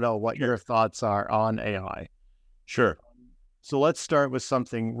curious to know what your thoughts are on AI. Sure. So let's start with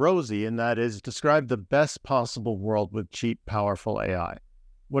something rosy, and that is describe the best possible world with cheap, powerful AI.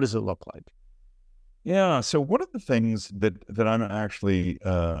 What does it look like? Yeah. So one of the things that I'm actually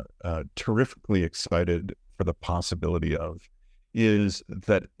terrifically excited for the possibility of is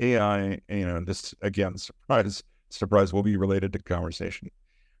that AI, this again, surprise will be related to conversation.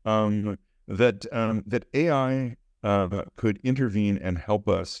 That AI could intervene and help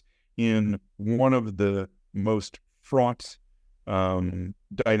us in one of the most fraught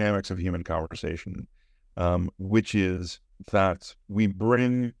dynamics of human conversation, which is that we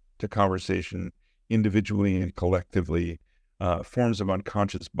bring to conversation individually and collectively forms of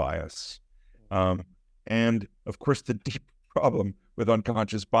unconscious bias. And of course, the deep problem with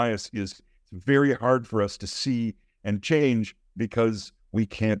unconscious bias is it's very hard for us to see and change because we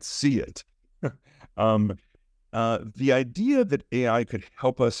can't see it. The idea that AI could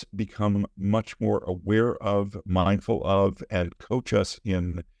help us become much more aware of, mindful of, and coach us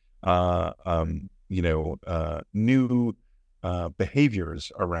in, new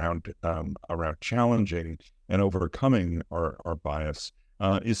behaviors around challenging and overcoming our bias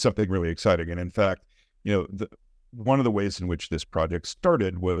is something really exciting. And in fact, one of the ways in which this project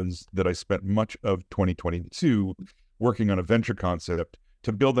started was that I spent much of 2022 working on a venture concept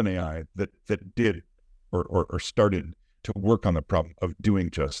to build an AI that did or started to work on the problem of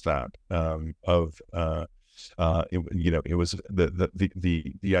doing just that. It was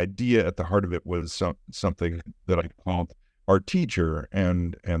the idea at the heart of it was something that I called our teacher,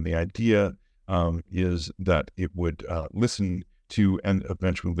 and the idea is that it would listen to and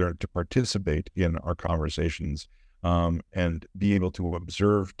eventually learn to participate in our conversations and be able to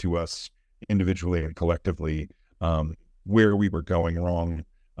observe to us individually and collectively where we were going wrong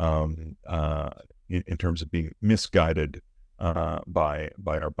in terms of being misguided by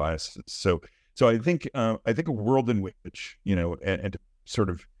our biases. So I think a world in which, and to sort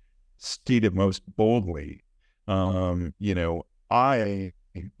of state it most boldly, I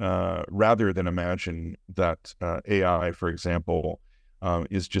rather than imagine that AI, for example,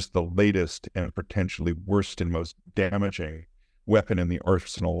 is just the latest and potentially worst and most damaging weapon in the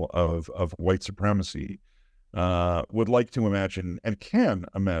arsenal of white supremacy, would like to imagine and can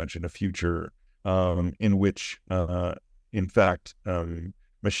imagine a future in which, in fact,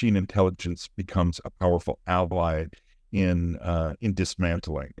 machine intelligence becomes a powerful ally in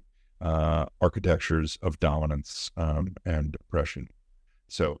dismantling architectures of dominance and oppression.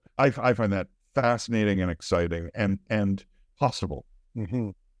 So I find that fascinating and exciting and possible. Mm-hmm.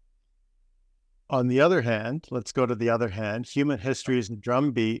 On the other hand, let's go to the other hand. Human history is a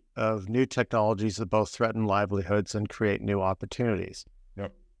drumbeat of new technologies that both threaten livelihoods and create new opportunities.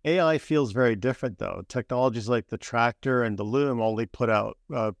 Yep. AI feels very different, though. Technologies like the tractor and the loom only put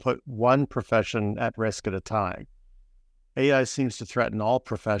one profession at risk at a time. AI seems to threaten all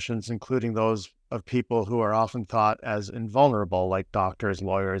professions, including those of people who are often thought as invulnerable, like doctors,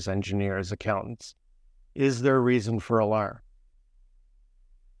 lawyers, engineers, accountants. Is there a reason for alarm?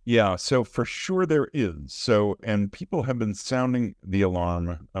 Yeah, so for sure there is. So, and people have been sounding the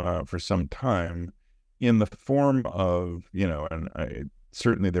alarm for some time in the form of,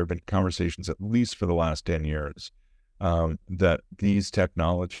 certainly there have been conversations, at least for the last 10 years, that these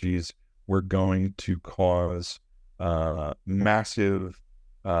technologies were going to cause massive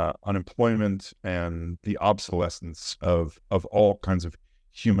unemployment and the obsolescence of all kinds of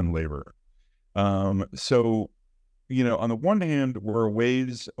human labor. So, on the one hand, we're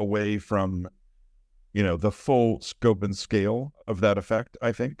ways away from, the full scope and scale of that effect,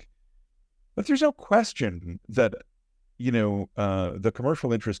 I think. But there's no question that, the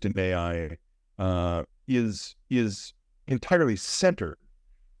commercial interest in AI is entirely centered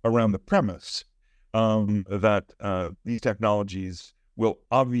around the premise that these technologies will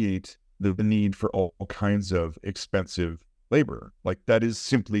obviate the need for all kinds of expensive labor. Like, that is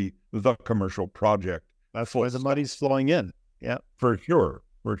simply the commercial project. That's why the money's flowing in. Yeah, for sure.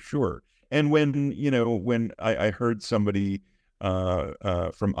 And when I heard somebody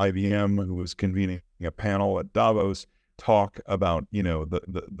from IBM who was convening a panel at Davos talk about,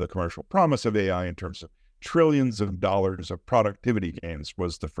 the commercial promise of AI in terms of trillions of dollars of productivity gains,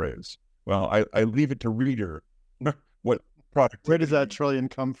 was the phrase. Well, I leave it to reader what product. Where does that trillion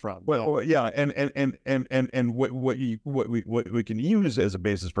come from? Well, yeah, and what we can use as a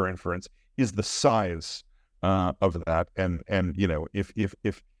basis for inference is the size of that, and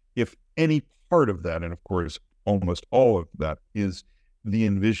if any part of that, and of course almost all of that, is the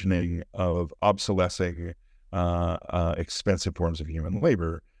envisioning of obsolescing expensive forms of human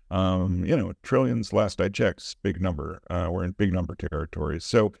labor. Trillions, last I checked, big number. We're in big number territory.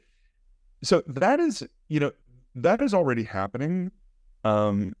 So that is, that is already happening.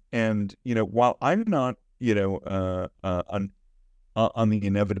 And, while I'm not, on the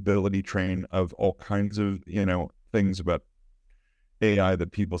inevitability train of all kinds of, things about AI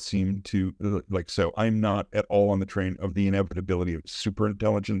that people seem to like, so I'm not at all on the train of the inevitability of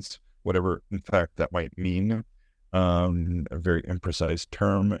superintelligence, whatever, in fact, that might mean. A very imprecise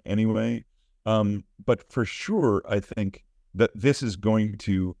term anyway. But for sure, I think that this is going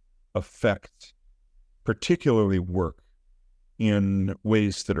to affect particularly work in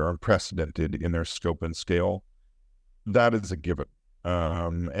ways that are unprecedented in their scope and scale. That is a given.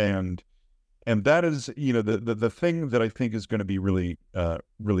 And that is, the thing that I think is going to be really,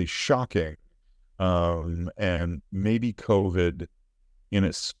 really shocking. And maybe COVID, in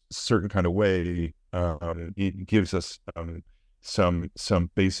a certain kind of way, it gives us some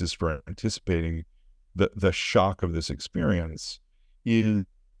basis for anticipating the shock of this experience. Is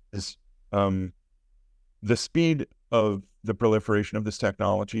the speed of the proliferation of this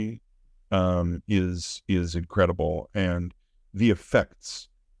technology is incredible, and the effects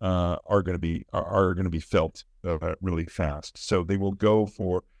are going to be felt really fast. So they will go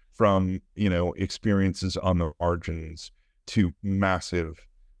from experiences on the margins to massive,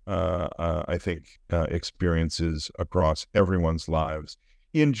 I think, experiences across everyone's lives,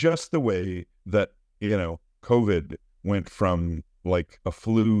 in just the way that COVID went from like a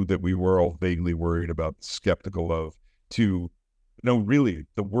flu that we were all vaguely worried about, skeptical of, to really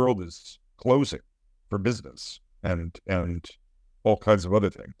the world is closing for business and all kinds of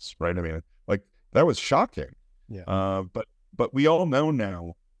other things, right? I mean, like, that was shocking. Yeah. But we all know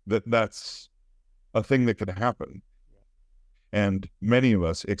now that that's a thing that could happen. And many of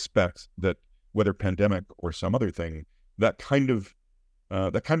us expect that, whether pandemic or some other thing, that kind of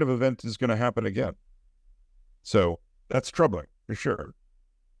event is going to happen again. So that's troubling for sure.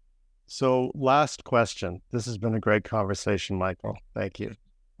 So, last question. This has been a great conversation, Michael. Thank you.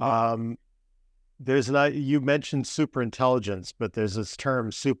 You mentioned superintelligence, but there's this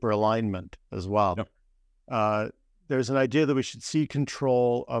term super alignment as well. Yep. There's an idea that we should cede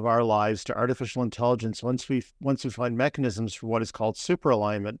control of our lives to artificial intelligence once we find mechanisms for what is called super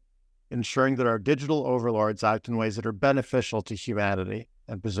alignment, ensuring that our digital overlords act in ways that are beneficial to humanity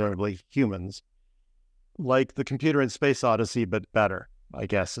and presumably humans, like the Computer and Space Odyssey, but better, I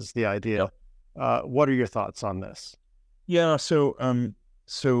guess, is the idea. Yep. What are your thoughts on this? Yeah. So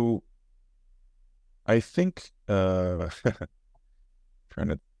I think trying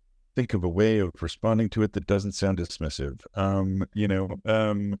to think of a way of responding to it that doesn't sound dismissive. I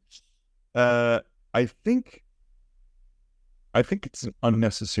think it's an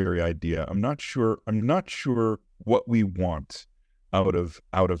unnecessary idea. I'm not sure what we want out of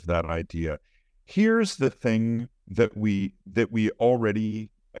that idea. Here's the thing that we already,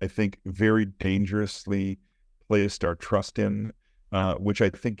 I think, very dangerously placed our trust in, which I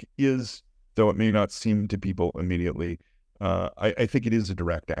think is, though it may not seem to people immediately, I think it is a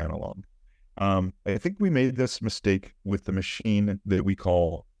direct analog. I think we made this mistake with the machine that we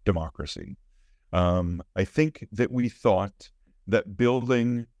call democracy. I think that we thought that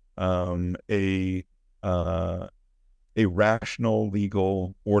building a rational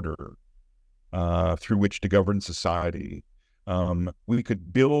legal order through which to govern society, we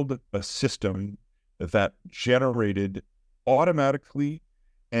could build a system that generated automatically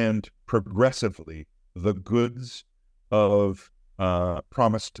and progressively the goods of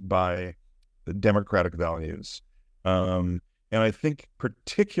promised by the democratic values. And I think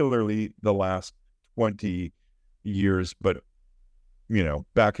particularly the last 20 years, but,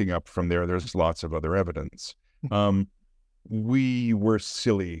 backing up from there, there's lots of other evidence. We were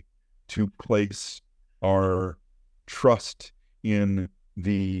silly to place our trust in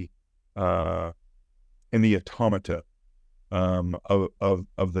the automata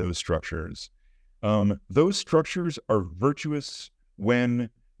of those structures. Those structures are virtuous when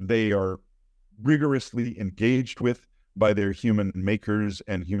they are rigorously engaged with by their human makers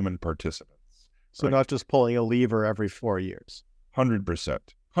and human participants. So not just pulling a lever every 4 years.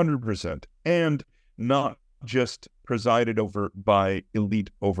 100%. And not just presided over by elite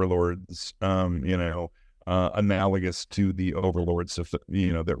overlords, analogous to the overlords of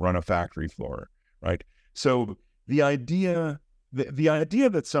that run a factory floor, right? So the idea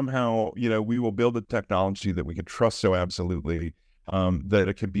that somehow we will build a technology that we can trust so absolutely that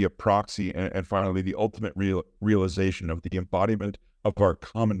it could be a proxy, and finally the ultimate realization of the embodiment of our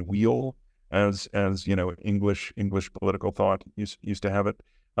common weal, as English political thought used to have it.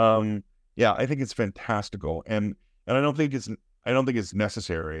 I think it's fantastical, and I don't think it's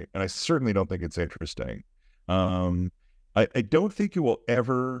necessary, and I certainly don't think it's interesting. I don't think it will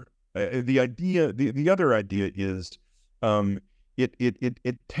ever. The other idea is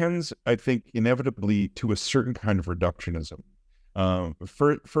it tends, I think, inevitably to a certain kind of reductionism.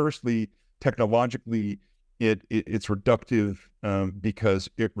 Firstly, technologically, it's reductive because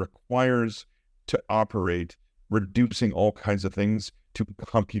it requires to operate reducing all kinds of things to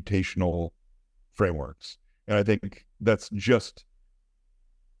computational frameworks. And I think that's just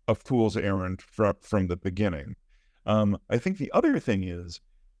a fool's errand from the beginning. I think the other thing is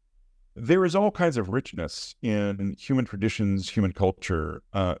there is all kinds of richness in human traditions, human culture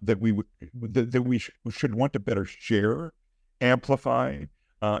that we should want to better share, amplify,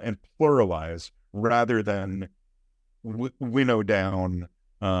 and pluralize rather than winnow down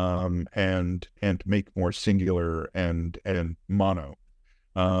and make more singular and mono.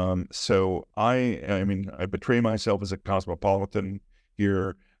 So I betray myself as a cosmopolitan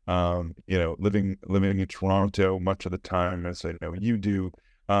here, living in Toronto much of the time, as I know you do.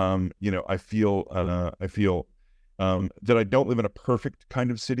 I feel that I don't live in a perfect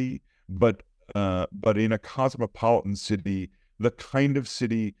kind of city, but in a cosmopolitan city, the kind of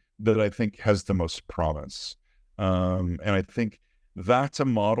city that I think has the most promise. And I think that's a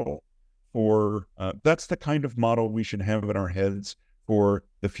model that's the kind of model we should have in our heads for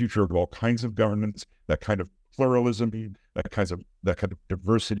the future of all kinds of governance, that kind of pluralism, that kind of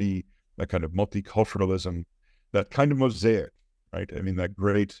diversity, that kind of multiculturalism, that kind of mosaic, right? I mean, that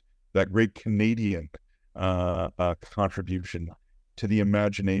great Canadian contribution to the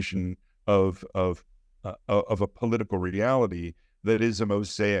imagination of a political reality that is a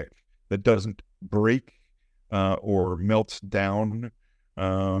mosaic that doesn't break or melt down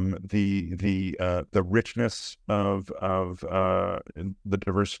the richness of the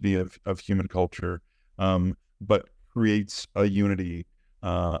diversity of human culture, but creates a unity,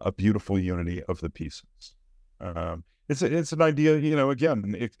 a beautiful unity of the pieces. It's an idea,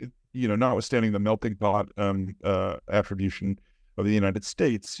 again, notwithstanding the melting pot attribution of the United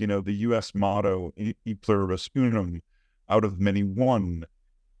States, the U.S. motto, e pluribus unum, out of many one.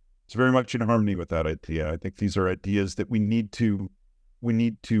 It's very much in harmony with that idea. I think these are ideas that we need to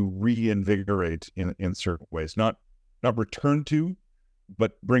reinvigorate in certain ways, not return to,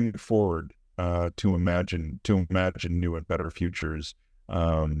 but bring forward to imagine new and better futures,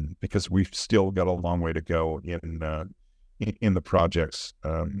 because we've still got a long way to go in the projects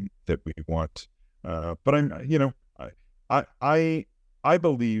that we want. But I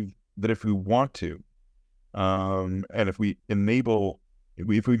believe that if we want to, and if we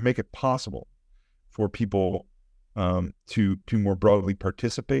make it possible for people to more broadly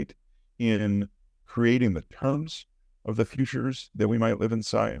participate in creating the terms of the futures that we might live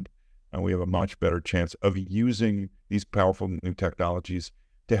inside, and we have a much better chance of using these powerful new technologies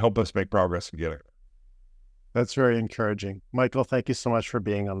to help us make progress together. That's very encouraging. Michael, thank you so much for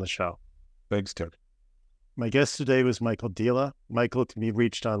being on the show. Thanks, Tim. My guest today was Michael Dila. Michael can be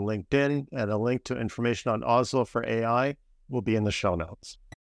reached on LinkedIn, and a link to information on Oslo for AI will be in the show notes.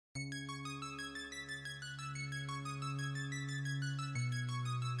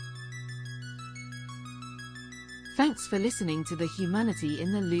 Thanks for listening to the Humanity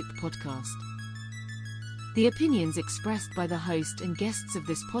in the Loop podcast. The opinions expressed by the host and guests of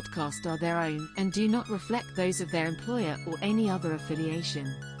this podcast are their own and do not reflect those of their employer or any other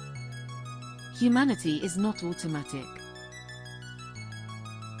affiliation. Humanity is not automatic.